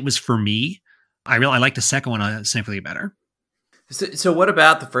think it was for me. I like the second one simply better. So what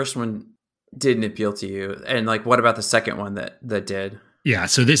about the first one didn't appeal to you? And like, what about the second one that did? Yeah,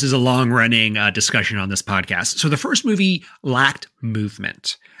 so this is a long-running discussion on this podcast. So the first movie lacked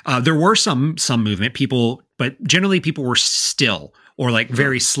movement. There were some movement, but generally people were still or like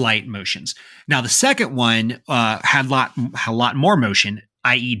very slight motions. Now the second one had a lot more motion,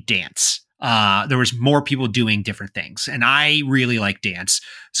 i.e., dance. There was more people doing different things, and I really like dance,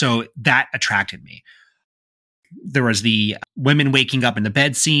 so that attracted me. There was the women waking up in the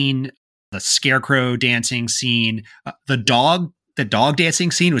bed scene, the scarecrow dancing scene, the dog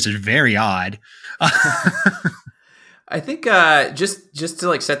dancing scene, which is very odd. I think just to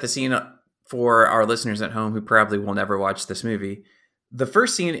like set the scene for our listeners at home who probably will never watch this movie, the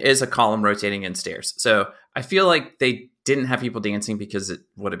first scene is a column rotating in stairs. So I feel like they didn't have people dancing because it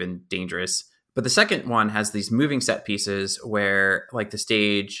would have been dangerous. But the second one has these moving set pieces where like the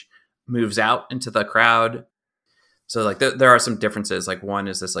stage moves out into the crowd. So like there are some differences. Like one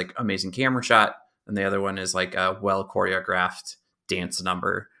is this like amazing camera shot, and the other one is like a well choreographed dance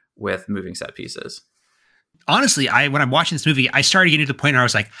number with moving set pieces. Honestly, when I'm watching this movie, I started getting to the point where I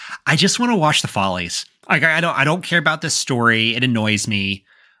was like, I just want to watch the Follies. Like I don't care about this story. It annoys me.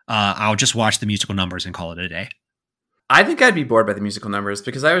 I'll just watch the musical numbers and call it a day. I think I'd be bored by the musical numbers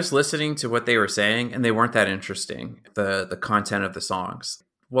because I was listening to what they were saying and they weren't that interesting. The content of the songs.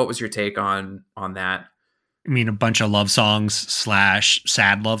 What was your take on that? I mean, a bunch of love songs /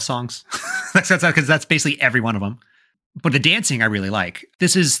 sad love songs. That's basically every one of them. But the dancing I really like.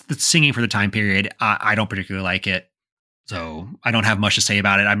 This is the singing for the time period. I don't particularly like it. So I don't have much to say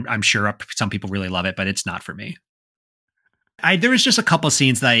about it. I'm sure some people really love it, but it's not for me. There was just a couple of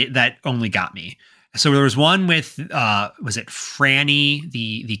scenes that only got me. So there was one with, was it Franny,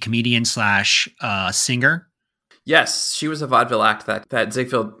 the comedian / singer? Yes, she was a vaudeville act that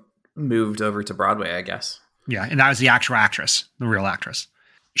Ziegfeld moved over to Broadway, I guess. Yeah, and that was the actual actress, the real actress.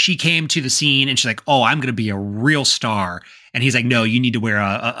 She came to the scene and she's like, "Oh, I'm going to be a real star." And he's like, "No, you need to wear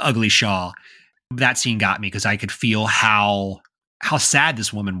a ugly shawl." That scene got me because I could feel how sad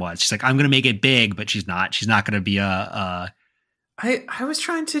this woman was. She's like, "I'm going to make it big," but she's not. She's not going to be a I was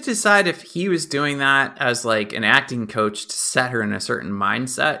trying to decide if he was doing that as like an acting coach to set her in a certain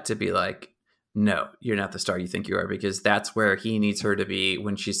mindset to be like, no, you're not the star you think you are, because that's where he needs her to be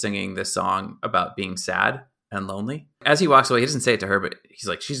when she's singing this song about being sad and lonely. As he walks away, he doesn't say it to her, but he's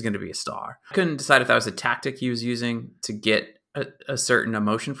like, she's going to be a star. I couldn't decide if that was a tactic he was using to get a certain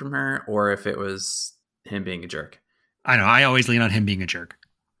emotion from her or if it was him being a jerk. I know. I always lean on him being a jerk.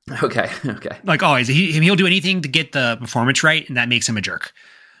 Okay. Like always, he'll do anything to get the performance right, and that makes him a jerk.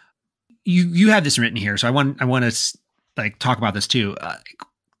 You have this written here, so I want to like talk about this too.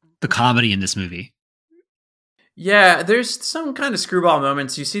 The comedy in this movie. Yeah, there's some kind of screwball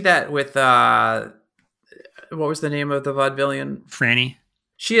moments. You see that with what was the name of the vaudevillian? Franny.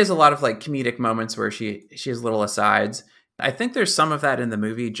 She has a lot of like comedic moments where she has little asides. I think there's some of that in the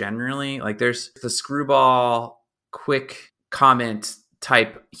movie generally. Like there's the screwball quick comment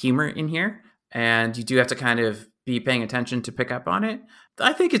type humor in here, and you do have to kind of be paying attention to pick up on it.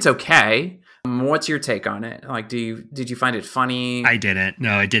 I think it's okay. What's your take on it? Like, did you find it funny? I didn't.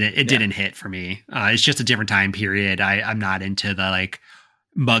 No, it didn't. It didn't hit for me. It's just a different time period. I'm not into the like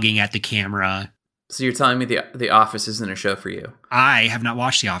mugging at the camera. So you're telling me the Office isn't a show for you? I have not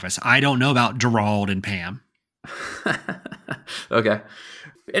watched The Office. I don't know about Gerald and Pam. Okay.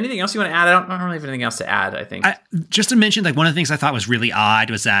 Anything else you want to add? I don't really have anything else to add, I think. Just to mention, like one of the things I thought was really odd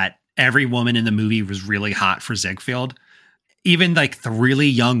was that every woman in the movie was really hot for Ziegfeld. Even like the really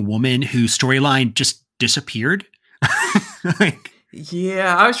young woman whose storyline just disappeared.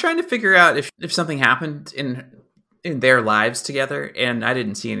 Yeah, I was trying to figure out if something happened in their lives together, and I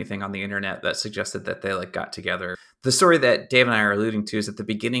didn't see anything on the internet that suggested that they like got together. The story that Dave and I are alluding to is at the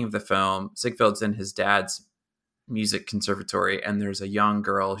beginning of the film, Ziegfeld's in his dad's music conservatory, and there's a young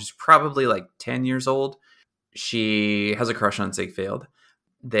girl who's probably like 10 years old. She has a crush on Ziegfeld.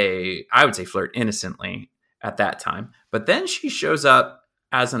 I would say, flirt innocently at that time. But then she shows up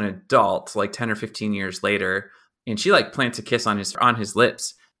as an adult, like 10 or 15 years later, and she like plants a kiss on his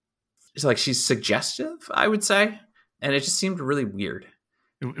lips. It's like she's suggestive, I would say. And it just seemed really weird.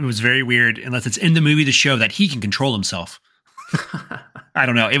 It was very weird, unless it's in the movie to show that he can control himself. I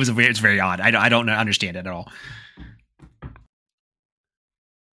don't know. It's very odd. I don't understand it at all.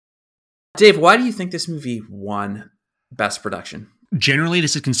 Dave, why do you think this movie won Best Production? Generally,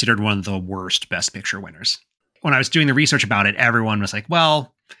 this is considered one of the worst Best Picture winners. When I was doing the research about it, everyone was like,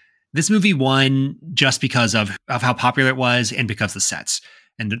 well, this movie won just because of how popular it was and because of the sets.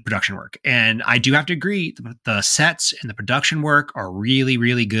 and the production work. And I do have to agree, the sets and the production work are really,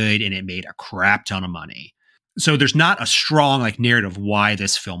 really good, and it made a crap ton of money. So there's not a strong like narrative why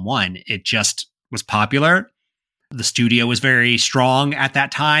this film won. It just was popular. The studio was very strong at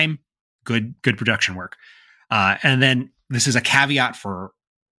that time. Good production work. And then this is a caveat for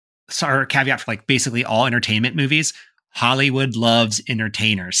like basically all entertainment movies. Hollywood loves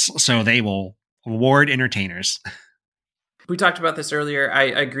entertainers, so they will award entertainers. We talked about this earlier. I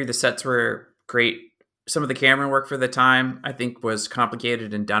agree the sets were great. Some of the camera work for the time, I think, was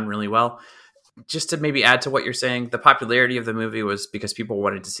complicated and done really well. Just to maybe add to what you're saying, the popularity of the movie was because people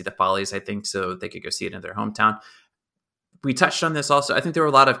wanted to see the Follies, I think, so they could go see it in their hometown. We touched on this also. I think there were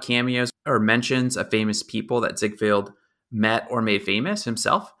a lot of cameos or mentions of famous people that Ziegfeld met or made famous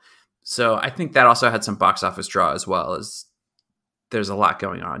himself. So I think that also had some box office draw as well, as there's a lot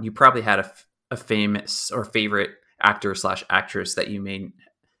going on. You probably had a famous or favorite actor / actress that you may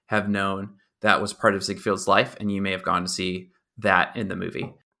have known that was part of Ziegfeld's life, and you may have gone to see that in the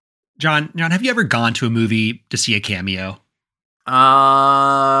movie. John, have you ever gone to a movie to see a cameo?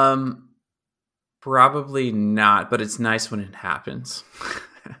 Probably not, but it's nice when it happens.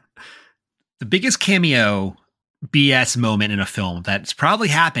 The biggest cameo BS moment in a film that's probably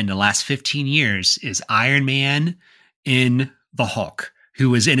happened in the last 15 years is Iron Man in The Hulk, who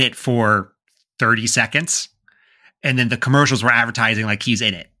was in it for 30 seconds. And then the commercials were advertising like he's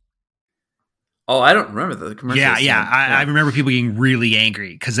in it. Oh, I don't remember the commercials. Yeah. I remember people getting really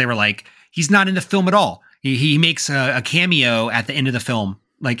angry because they were like, he's not in the film at all. He makes a cameo at the end of the film,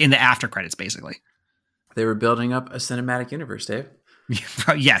 like in the after credits, basically. They were building up a cinematic universe, Dave.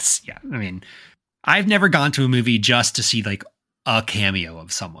 Yes. Yeah. I mean, I've never gone to a movie just to see like a cameo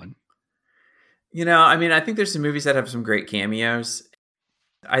of someone. I mean, I think there's some movies that have some great cameos.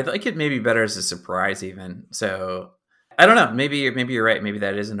 I like it maybe better as a surprise even. So I don't know. Maybe you're right. Maybe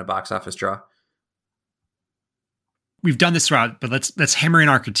that isn't a box office draw. We've done this throughout, but let's hammer in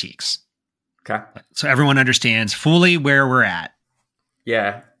our critiques. Okay. So everyone understands fully where we're at.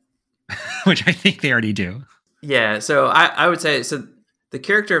 Yeah. Which I think they already do. Yeah. So I would say, so the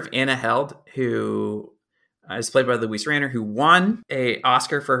character of Anna Held, who is played by Louise Rayner, who won a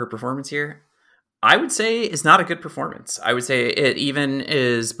Oscar for her performance here, I would say is not a good performance. I would say it even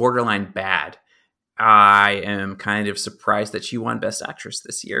is borderline bad. I am kind of surprised that she won Best Actress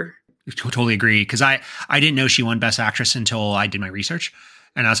this year. Totally agree, because I didn't know she won Best Actress until I did my research,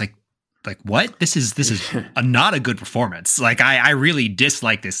 and I was like what? This is not a good performance. Like I really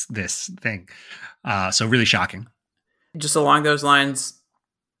dislike this thing. So really shocking. Just along those lines,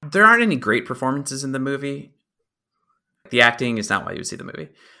 there aren't any great performances in the movie. The acting is not why you would see the movie.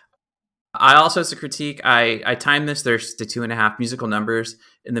 I also, as a critique, I timed this. There's the 2.5 musical numbers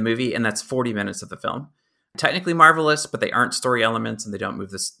in the movie, and that's 40 minutes of the film. Technically marvelous, but they aren't story elements, and they don't move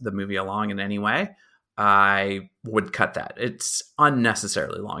the movie along in any way. I would cut that. It's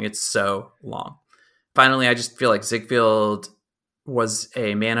unnecessarily long. It's so long. Finally, I just feel like Ziegfeld was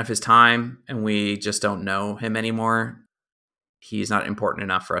a man of his time, and we just don't know him anymore. He's not important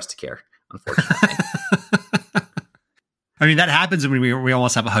enough for us to care, unfortunately. I mean, that happens when we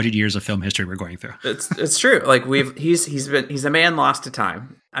almost have 100 years of film history we're going through. It's true. Like he's a man lost to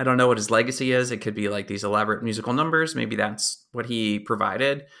time. I don't know what his legacy is. It could be like these elaborate musical numbers. Maybe that's what he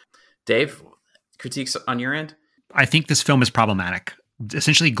provided. Dave, critiques on your end? I think this film is problematic. It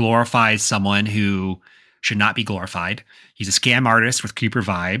essentially glorifies someone who should not be glorified. He's a scam artist with creeper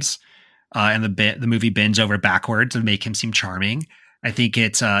vibes, and the movie bends over backwards to make him seem charming. I think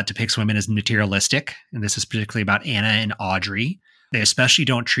it depicts women as materialistic, and this is particularly about Anna and Audrey. They especially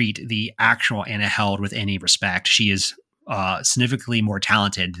don't treat the actual Anna Held with any respect. She is significantly more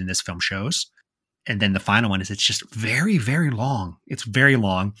talented than this film shows. And then the final one is it's just very, very long. It's very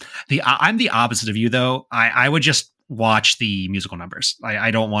long. I'm the opposite of you, though. I would just watch the musical numbers. I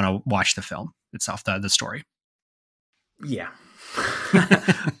don't want to watch the film itself, the story. Yeah.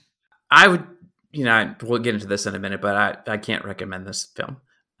 I would, we'll get into this in a minute, but I can't recommend this film.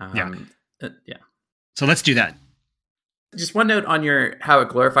 Yeah. So let's do that. Just one note on how it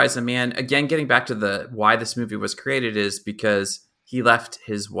glorifies a man. Again, getting back to why this movie was created is because he left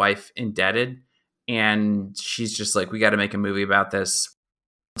his wife indebted, and she's just like, we got to make a movie about this.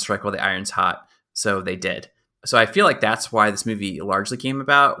 Strike while the iron's hot. So they did. So I feel like that's why this movie largely came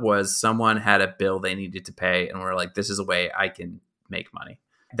about, was someone had a bill they needed to pay, and we're like, this is a way I can make money.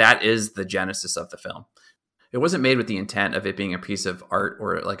 That is the genesis of the film. It wasn't made with the intent of it being a piece of art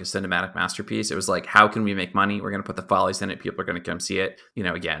or like a cinematic masterpiece. It was like, how can we make money? We're going to put the Follies in it. People are going to come see it.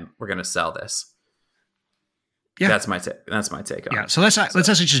 Again, we're going to sell this. Yeah, that's my take on it. Yeah. So let's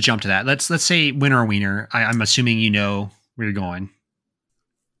actually just jump to that. Let's say winner or wiener. I'm assuming you know where you're going.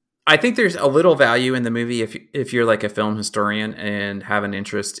 I think there's a little value in the movie if you're like a film historian and have an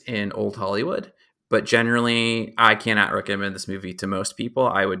interest in old Hollywood. But generally, I cannot recommend this movie to most people.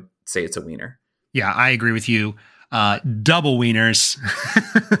 I would say it's a wiener. Yeah, I agree with you. Double wieners.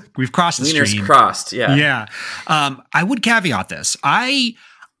 We've crossed the Wieners stream. crossed, yeah. Yeah. I would caveat this.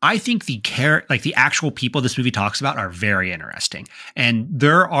 I think the actual people this movie talks about are very interesting. And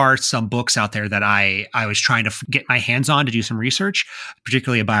there are some books out there that I was trying to get my hands on to do some research,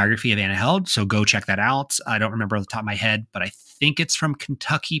 particularly a biography of Anna Held. So go check that out. I don't remember off the top of my head, but I think it's from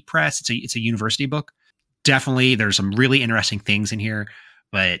Kentucky Press. It's a university book. Definitely, there's some really interesting things in here,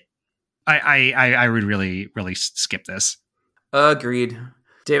 but I would really, really skip this. Agreed.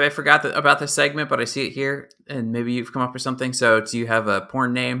 Dave, I forgot about this segment, but I see it here, and maybe you've come up with something. So do you have a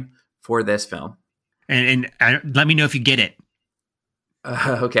porn name for this film? And let me know if you get it.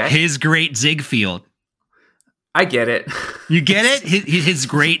 Okay. His Great Ziegfeld. I get it. You get it? His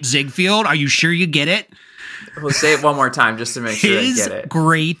Great Ziegfeld? Are you sure you get it? We'll say it one more time just to make sure I get it.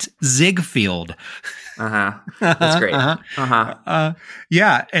 Great Ziegfeld. Uh-huh. That's great.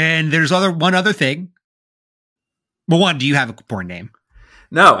 Yeah, and there's one other thing. Well, one, do you have a porn name?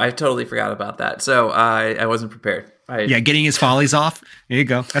 No, I totally forgot about that. So I wasn't prepared. Getting his follies off. There you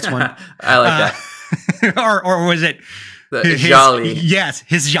go. That's one. I like that. or was it his jolly? Yes,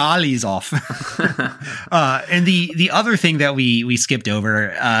 his jolly's off. And the other thing that we skipped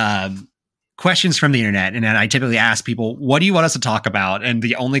over, questions from the internet, and then I typically ask people, "What do you want us to talk about?" And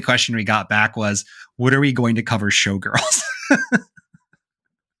the only question we got back was, "What are we going to cover, Showgirls?"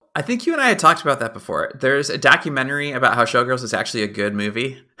 I think you and I had talked about that before. There's a documentary about how Showgirls is actually a good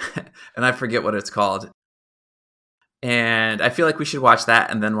movie, and I forget what it's called. And I feel like we should watch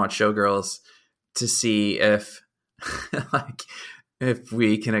that and then watch Showgirls to see if if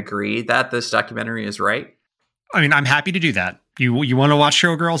we can agree that this documentary is right. I mean, I'm happy to do that. You want to watch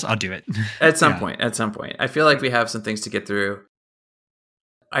Showgirls? I'll do it. At some point. I feel like we have some things to get through.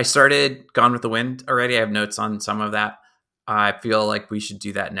 I started Gone with the Wind already. I have notes on some of that. I feel like we should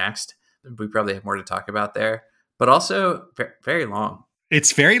do that next. We probably have more to talk about there, but also very long.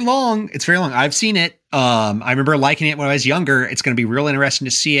 It's very long. I've seen it. I remember liking it when I was younger. It's going to be real interesting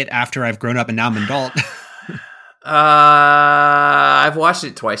to see it after I've grown up and now I'm an adult. I've watched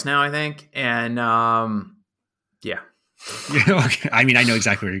it twice now, I think. And yeah. Okay. I mean, I know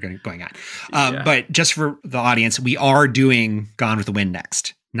exactly where you're going at. But just for the audience, we are doing Gone with the Wind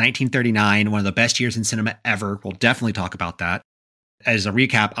next. 1939, one of the best years in cinema ever. We'll definitely talk about that. As a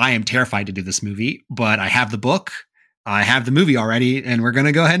recap, I am terrified to do this movie, but I have the book, I have the movie already, and we're going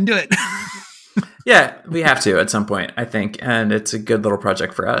to go ahead and do it. Yeah, we have to at some point, I think. And it's a good little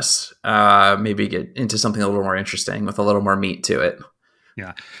project for us. Maybe get into something a little more interesting with a little more meat to it.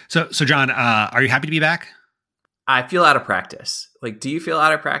 Yeah. So John, are you happy to be back? I feel out of practice. Like, do you feel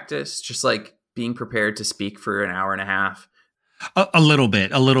out of practice? Just like being prepared to speak for an hour and a half? A little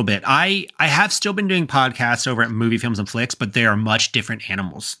bit. I have still been doing podcasts over at Movie Films and Flicks, but they are much different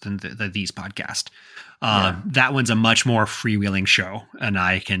animals than these podcasts. That one's a much more freewheeling show, and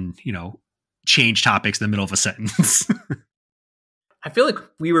I can, change topics in the middle of a sentence. I feel like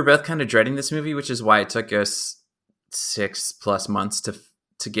we were both kind of dreading this movie, which is why it took us 6+ months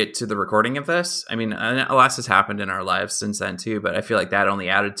to get to the recording of this. I mean, a lot has happened in our lives since then too, but I feel like that only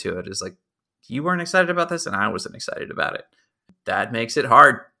added to it. Is like, you weren't excited about this and I wasn't excited about it. That makes it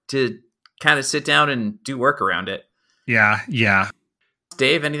hard to kind of sit down and do work around it. Yeah.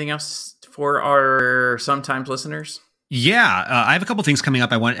 Dave, anything else for our sometimes listeners? Yeah, I have a couple things coming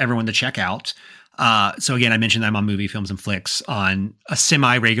up I want everyone to check out. So again, I mentioned I'm on Movie Films and Flicks on a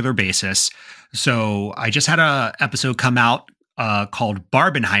semi-regular basis. So I just had a episode come out called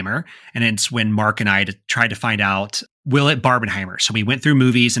Barbenheimer, and it's when Mark and I tried to find out, will it Barbenheimer? So we went through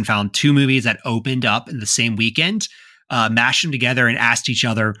movies and found 2 movies that opened up in the same weekend, mashed them together and asked each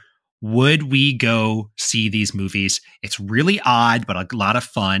other, would we go see these movies? It's really odd, but a lot of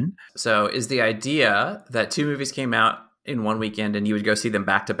fun. So is the idea that 2 movies came out in one weekend and you would go see them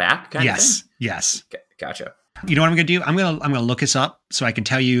back to back? Yes. Gotcha. You know what I'm going to do? I'm going to look this up so I can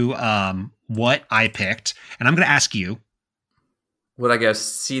tell you what I picked, and I'm going to ask you. Would I go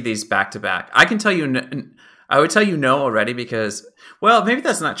see these back to back? I can tell you. I would tell you no already because, well, maybe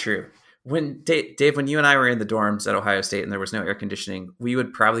that's not true. When Dave, when you and I were in the dorms at Ohio State and there was no air conditioning, we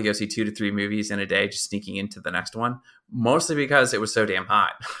would probably go see 2 to 3 movies in a day, just sneaking into the next one, mostly because it was so damn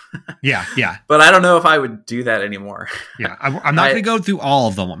hot. Yeah. But I don't know if I would do that anymore. Yeah, I'm not going to go through all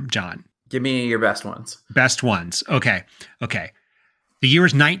of them, John. Give me your best ones. Best ones. Okay. The year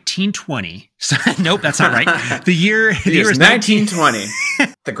is 1920. So, nope, that's not right. The year is 1920.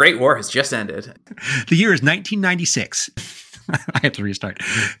 The Great War has just ended. The year is 1996. I have to restart.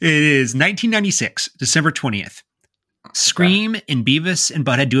 It is 1996, December 20th. Scream and Beavis and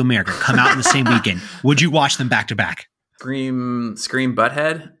Butthead Do America come out in the same weekend. Would you watch them back to back? Scream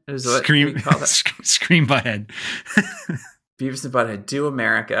Butthead is what Scream, we call that. Scream Butthead. Beavis and Butthead Do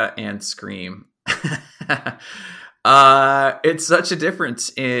America and Scream. It's such a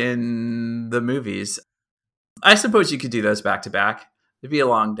difference in the movies. I suppose you could do those back to back. It'd be a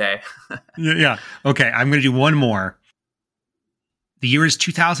long day. Yeah. Okay, I'm going to do one more. The year is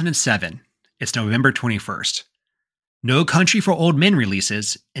 2007. It's November 21st. No Country for Old Men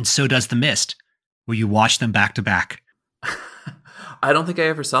releases, and so does The Mist. Will you watch them back to back? I don't think I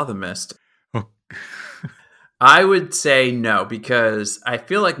ever saw The Mist. Oh. I would say no, because I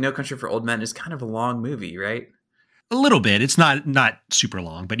feel like No Country for Old Men is kind of a long movie, right? A little bit. It's not super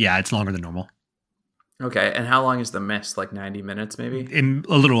long, but yeah, it's longer than normal. Okay, and how long is The Mist? Like 90 minutes, maybe? In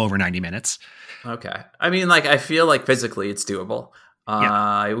a little over 90 minutes. Okay. I mean, like, I feel like physically it's doable. Yeah.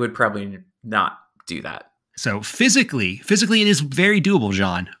 I would probably not do that. So physically, it is very doable,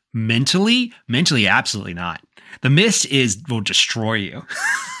 John. Mentally, absolutely not. The Mist will destroy you.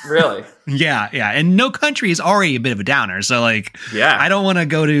 Really? Yeah. And No Country is already a bit of a downer. So, like, Yeah. I don't want to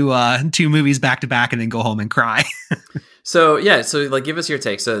go to 2 movies back to back and then go home and cry. So, like, give us your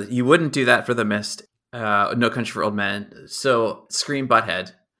take. So, you wouldn't do that for The Mist, No Country for Old Men. So, Scream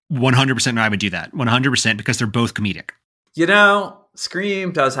Butthead. 100% I would do that. 100% because they're both comedic. You know,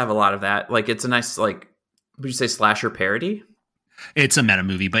 Scream does have a lot of that. Like, it's a nice, like, would you say slasher parody? It's a meta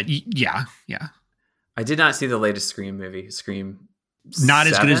movie, but yeah. I did not see the latest Scream movie. Scream Not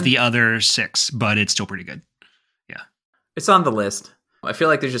 7? as good as the other 6, but it's still pretty good. Yeah. It's on the list. I feel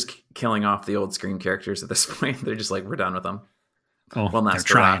like they're just killing off the old Scream characters at this point. They're just like, we're done with them. Oh, Well, they're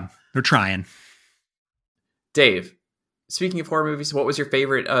trying. They're trying. Dave, speaking of horror movies, what was your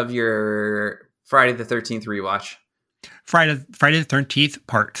favorite of your Friday the 13th rewatch? Friday the 13th,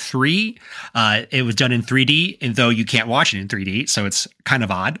 part 3. It was done in 3D, and though you can't watch it in 3D, so it's kind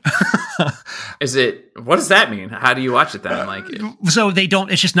of odd. What does that mean? How do you watch it then? Like, so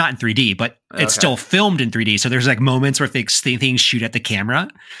it's just not in 3D, but it's still filmed in 3D. So there's like moments where things shoot at the camera.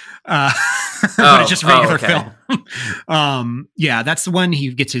 But it's just regular film. Yeah, that's the one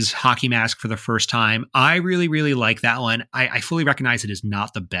he gets his hockey mask for the first time. I really, really like that one. I fully recognize it is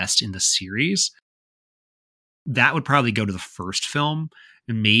not the best in the series. That would probably go to the first film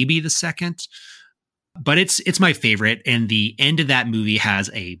and maybe the second, but it's my favorite. And the end of that movie has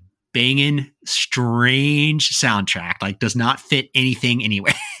a banging, strange soundtrack, like does not fit anything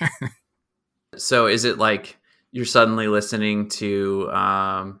anywhere. So is it like you're suddenly listening to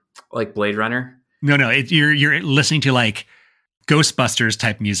like Blade Runner? No, you're listening to like Ghostbusters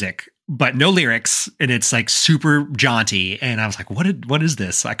type music, but no lyrics, and it's like super jaunty. And I was like, what is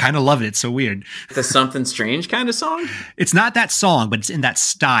this? I kind of love it. It's so weird. The Something Strange kind of song? It's not that song, but it's in that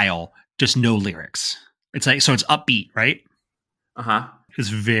style, just no lyrics. It's like, so it's upbeat, right? Uh-huh. It's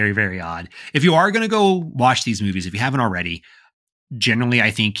very, very odd. If you are going to go watch these movies, if you haven't already, generally,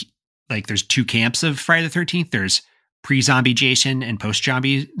 I think like there's 2 camps of Friday the 13th. There's pre-zombie Jason and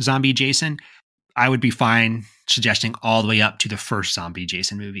post-zombie Jason. I would be fine suggesting all the way up to the first zombie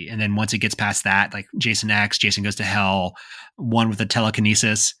Jason movie. And then once it gets past that, like Jason X, Jason Goes to Hell, one with the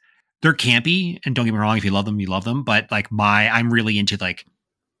telekinesis, they're campy. And don't get me wrong, if you love them, you love them. But like I'm really into like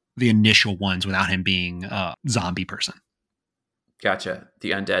the initial ones without him being a zombie person. Gotcha.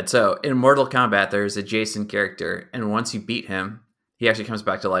 The undead. So in Mortal Kombat, there's a Jason character. And once you beat him, he actually comes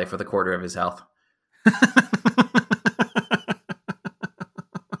back to life with a quarter of his health.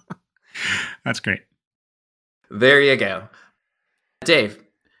 That's great. There you go. Dave,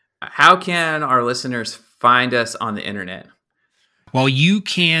 how can our listeners find us on the internet? Well, you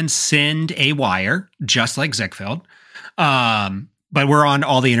can send a wire, just like Ziegfeld. But we're on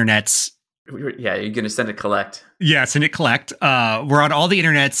all the internets. Yeah, you're going to send it collect. Yeah, send it collect. We're on all the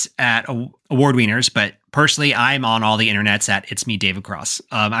internets at Award Wieners, but personally, I'm on all the internets at It's Me, David Cross.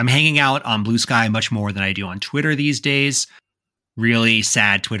 I'm hanging out on Blue Sky much more than I do on Twitter these days. Really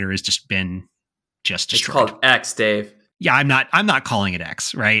sad. Twitter has just been destroyed. It's called X, Dave. Yeah, I'm not calling it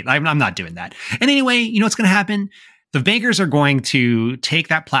X, right? I'm not doing that. And anyway, you know what's going to happen? The bankers are going to take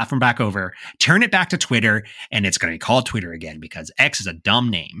that platform back over, turn it back to Twitter, and it's going to be called Twitter again because X is a dumb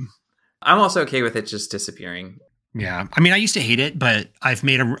name. I'm also okay with it just disappearing. Yeah. I mean, I used to hate it, but I've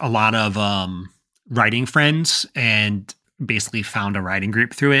made a lot of writing friends and basically found a writing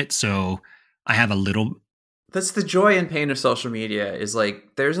group through it. So I have a little... That's the joy and pain of social media is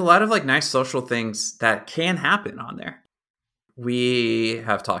like, there's a lot of like nice social things that can happen on there. We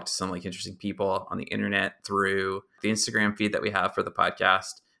have talked to some like interesting people on the internet through the Instagram feed that we have for the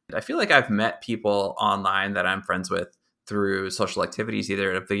podcast. I feel like I've met people online that I'm friends with through social activities,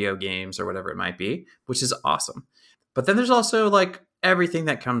 either at video games or whatever it might be, which is awesome. But then there's also like everything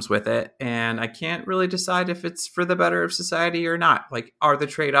that comes with it. And I can't really decide if it's for the better of society or not. Like, are the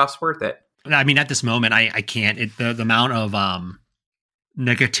trade-offs worth it? I mean, at this moment, I can't. The amount of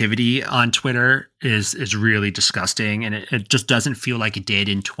negativity on Twitter is really disgusting, and it just doesn't feel like it did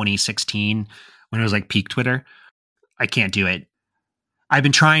in 2016 when it was like peak Twitter. I can't do it. I've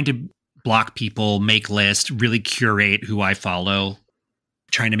been trying to block people, make lists, really curate who I follow,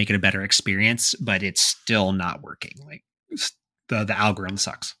 trying to make it a better experience, but it's still not working. Like the algorithm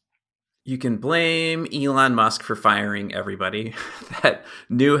sucks. You can blame Elon Musk for firing everybody that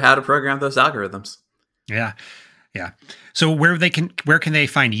knew how to program those algorithms. Yeah. Yeah. So where can they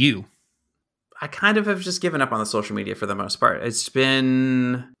find you? I kind of have just given up on the social media for the most part. It's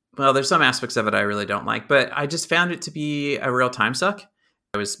been, well, there's some aspects of it I really don't like, but I just found it to be a real time suck.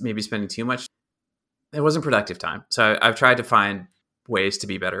 I was maybe spending too much. It wasn't productive time. So I've tried to find ways to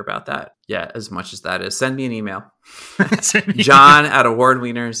be better about that. Yeah, as much as that is. Send me an email.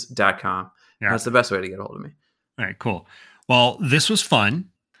 John@awardwieners.com. Yeah. That's the best way to get a hold of me. All right, cool. Well, this was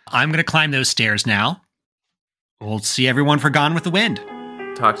fun. I'm going to climb those stairs now. We'll see everyone for Gone with the Wind.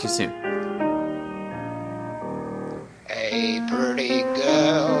 Talk to you soon. A pretty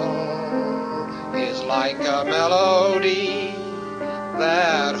girl is like a melody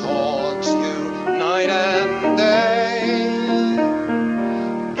that haunts you night and day,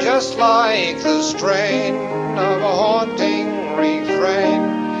 just like the strain of a haunting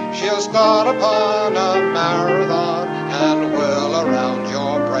refrain. She'll start upon a marathon and whirl around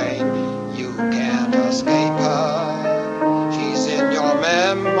your brain. You can't escape her, she's in your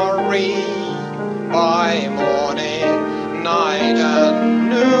memory by morning, night and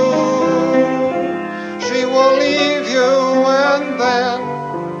noon. She will leave you and then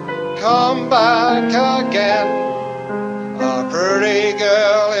come back again. A pretty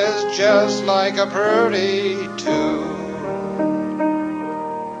girl is just like a pretty tune.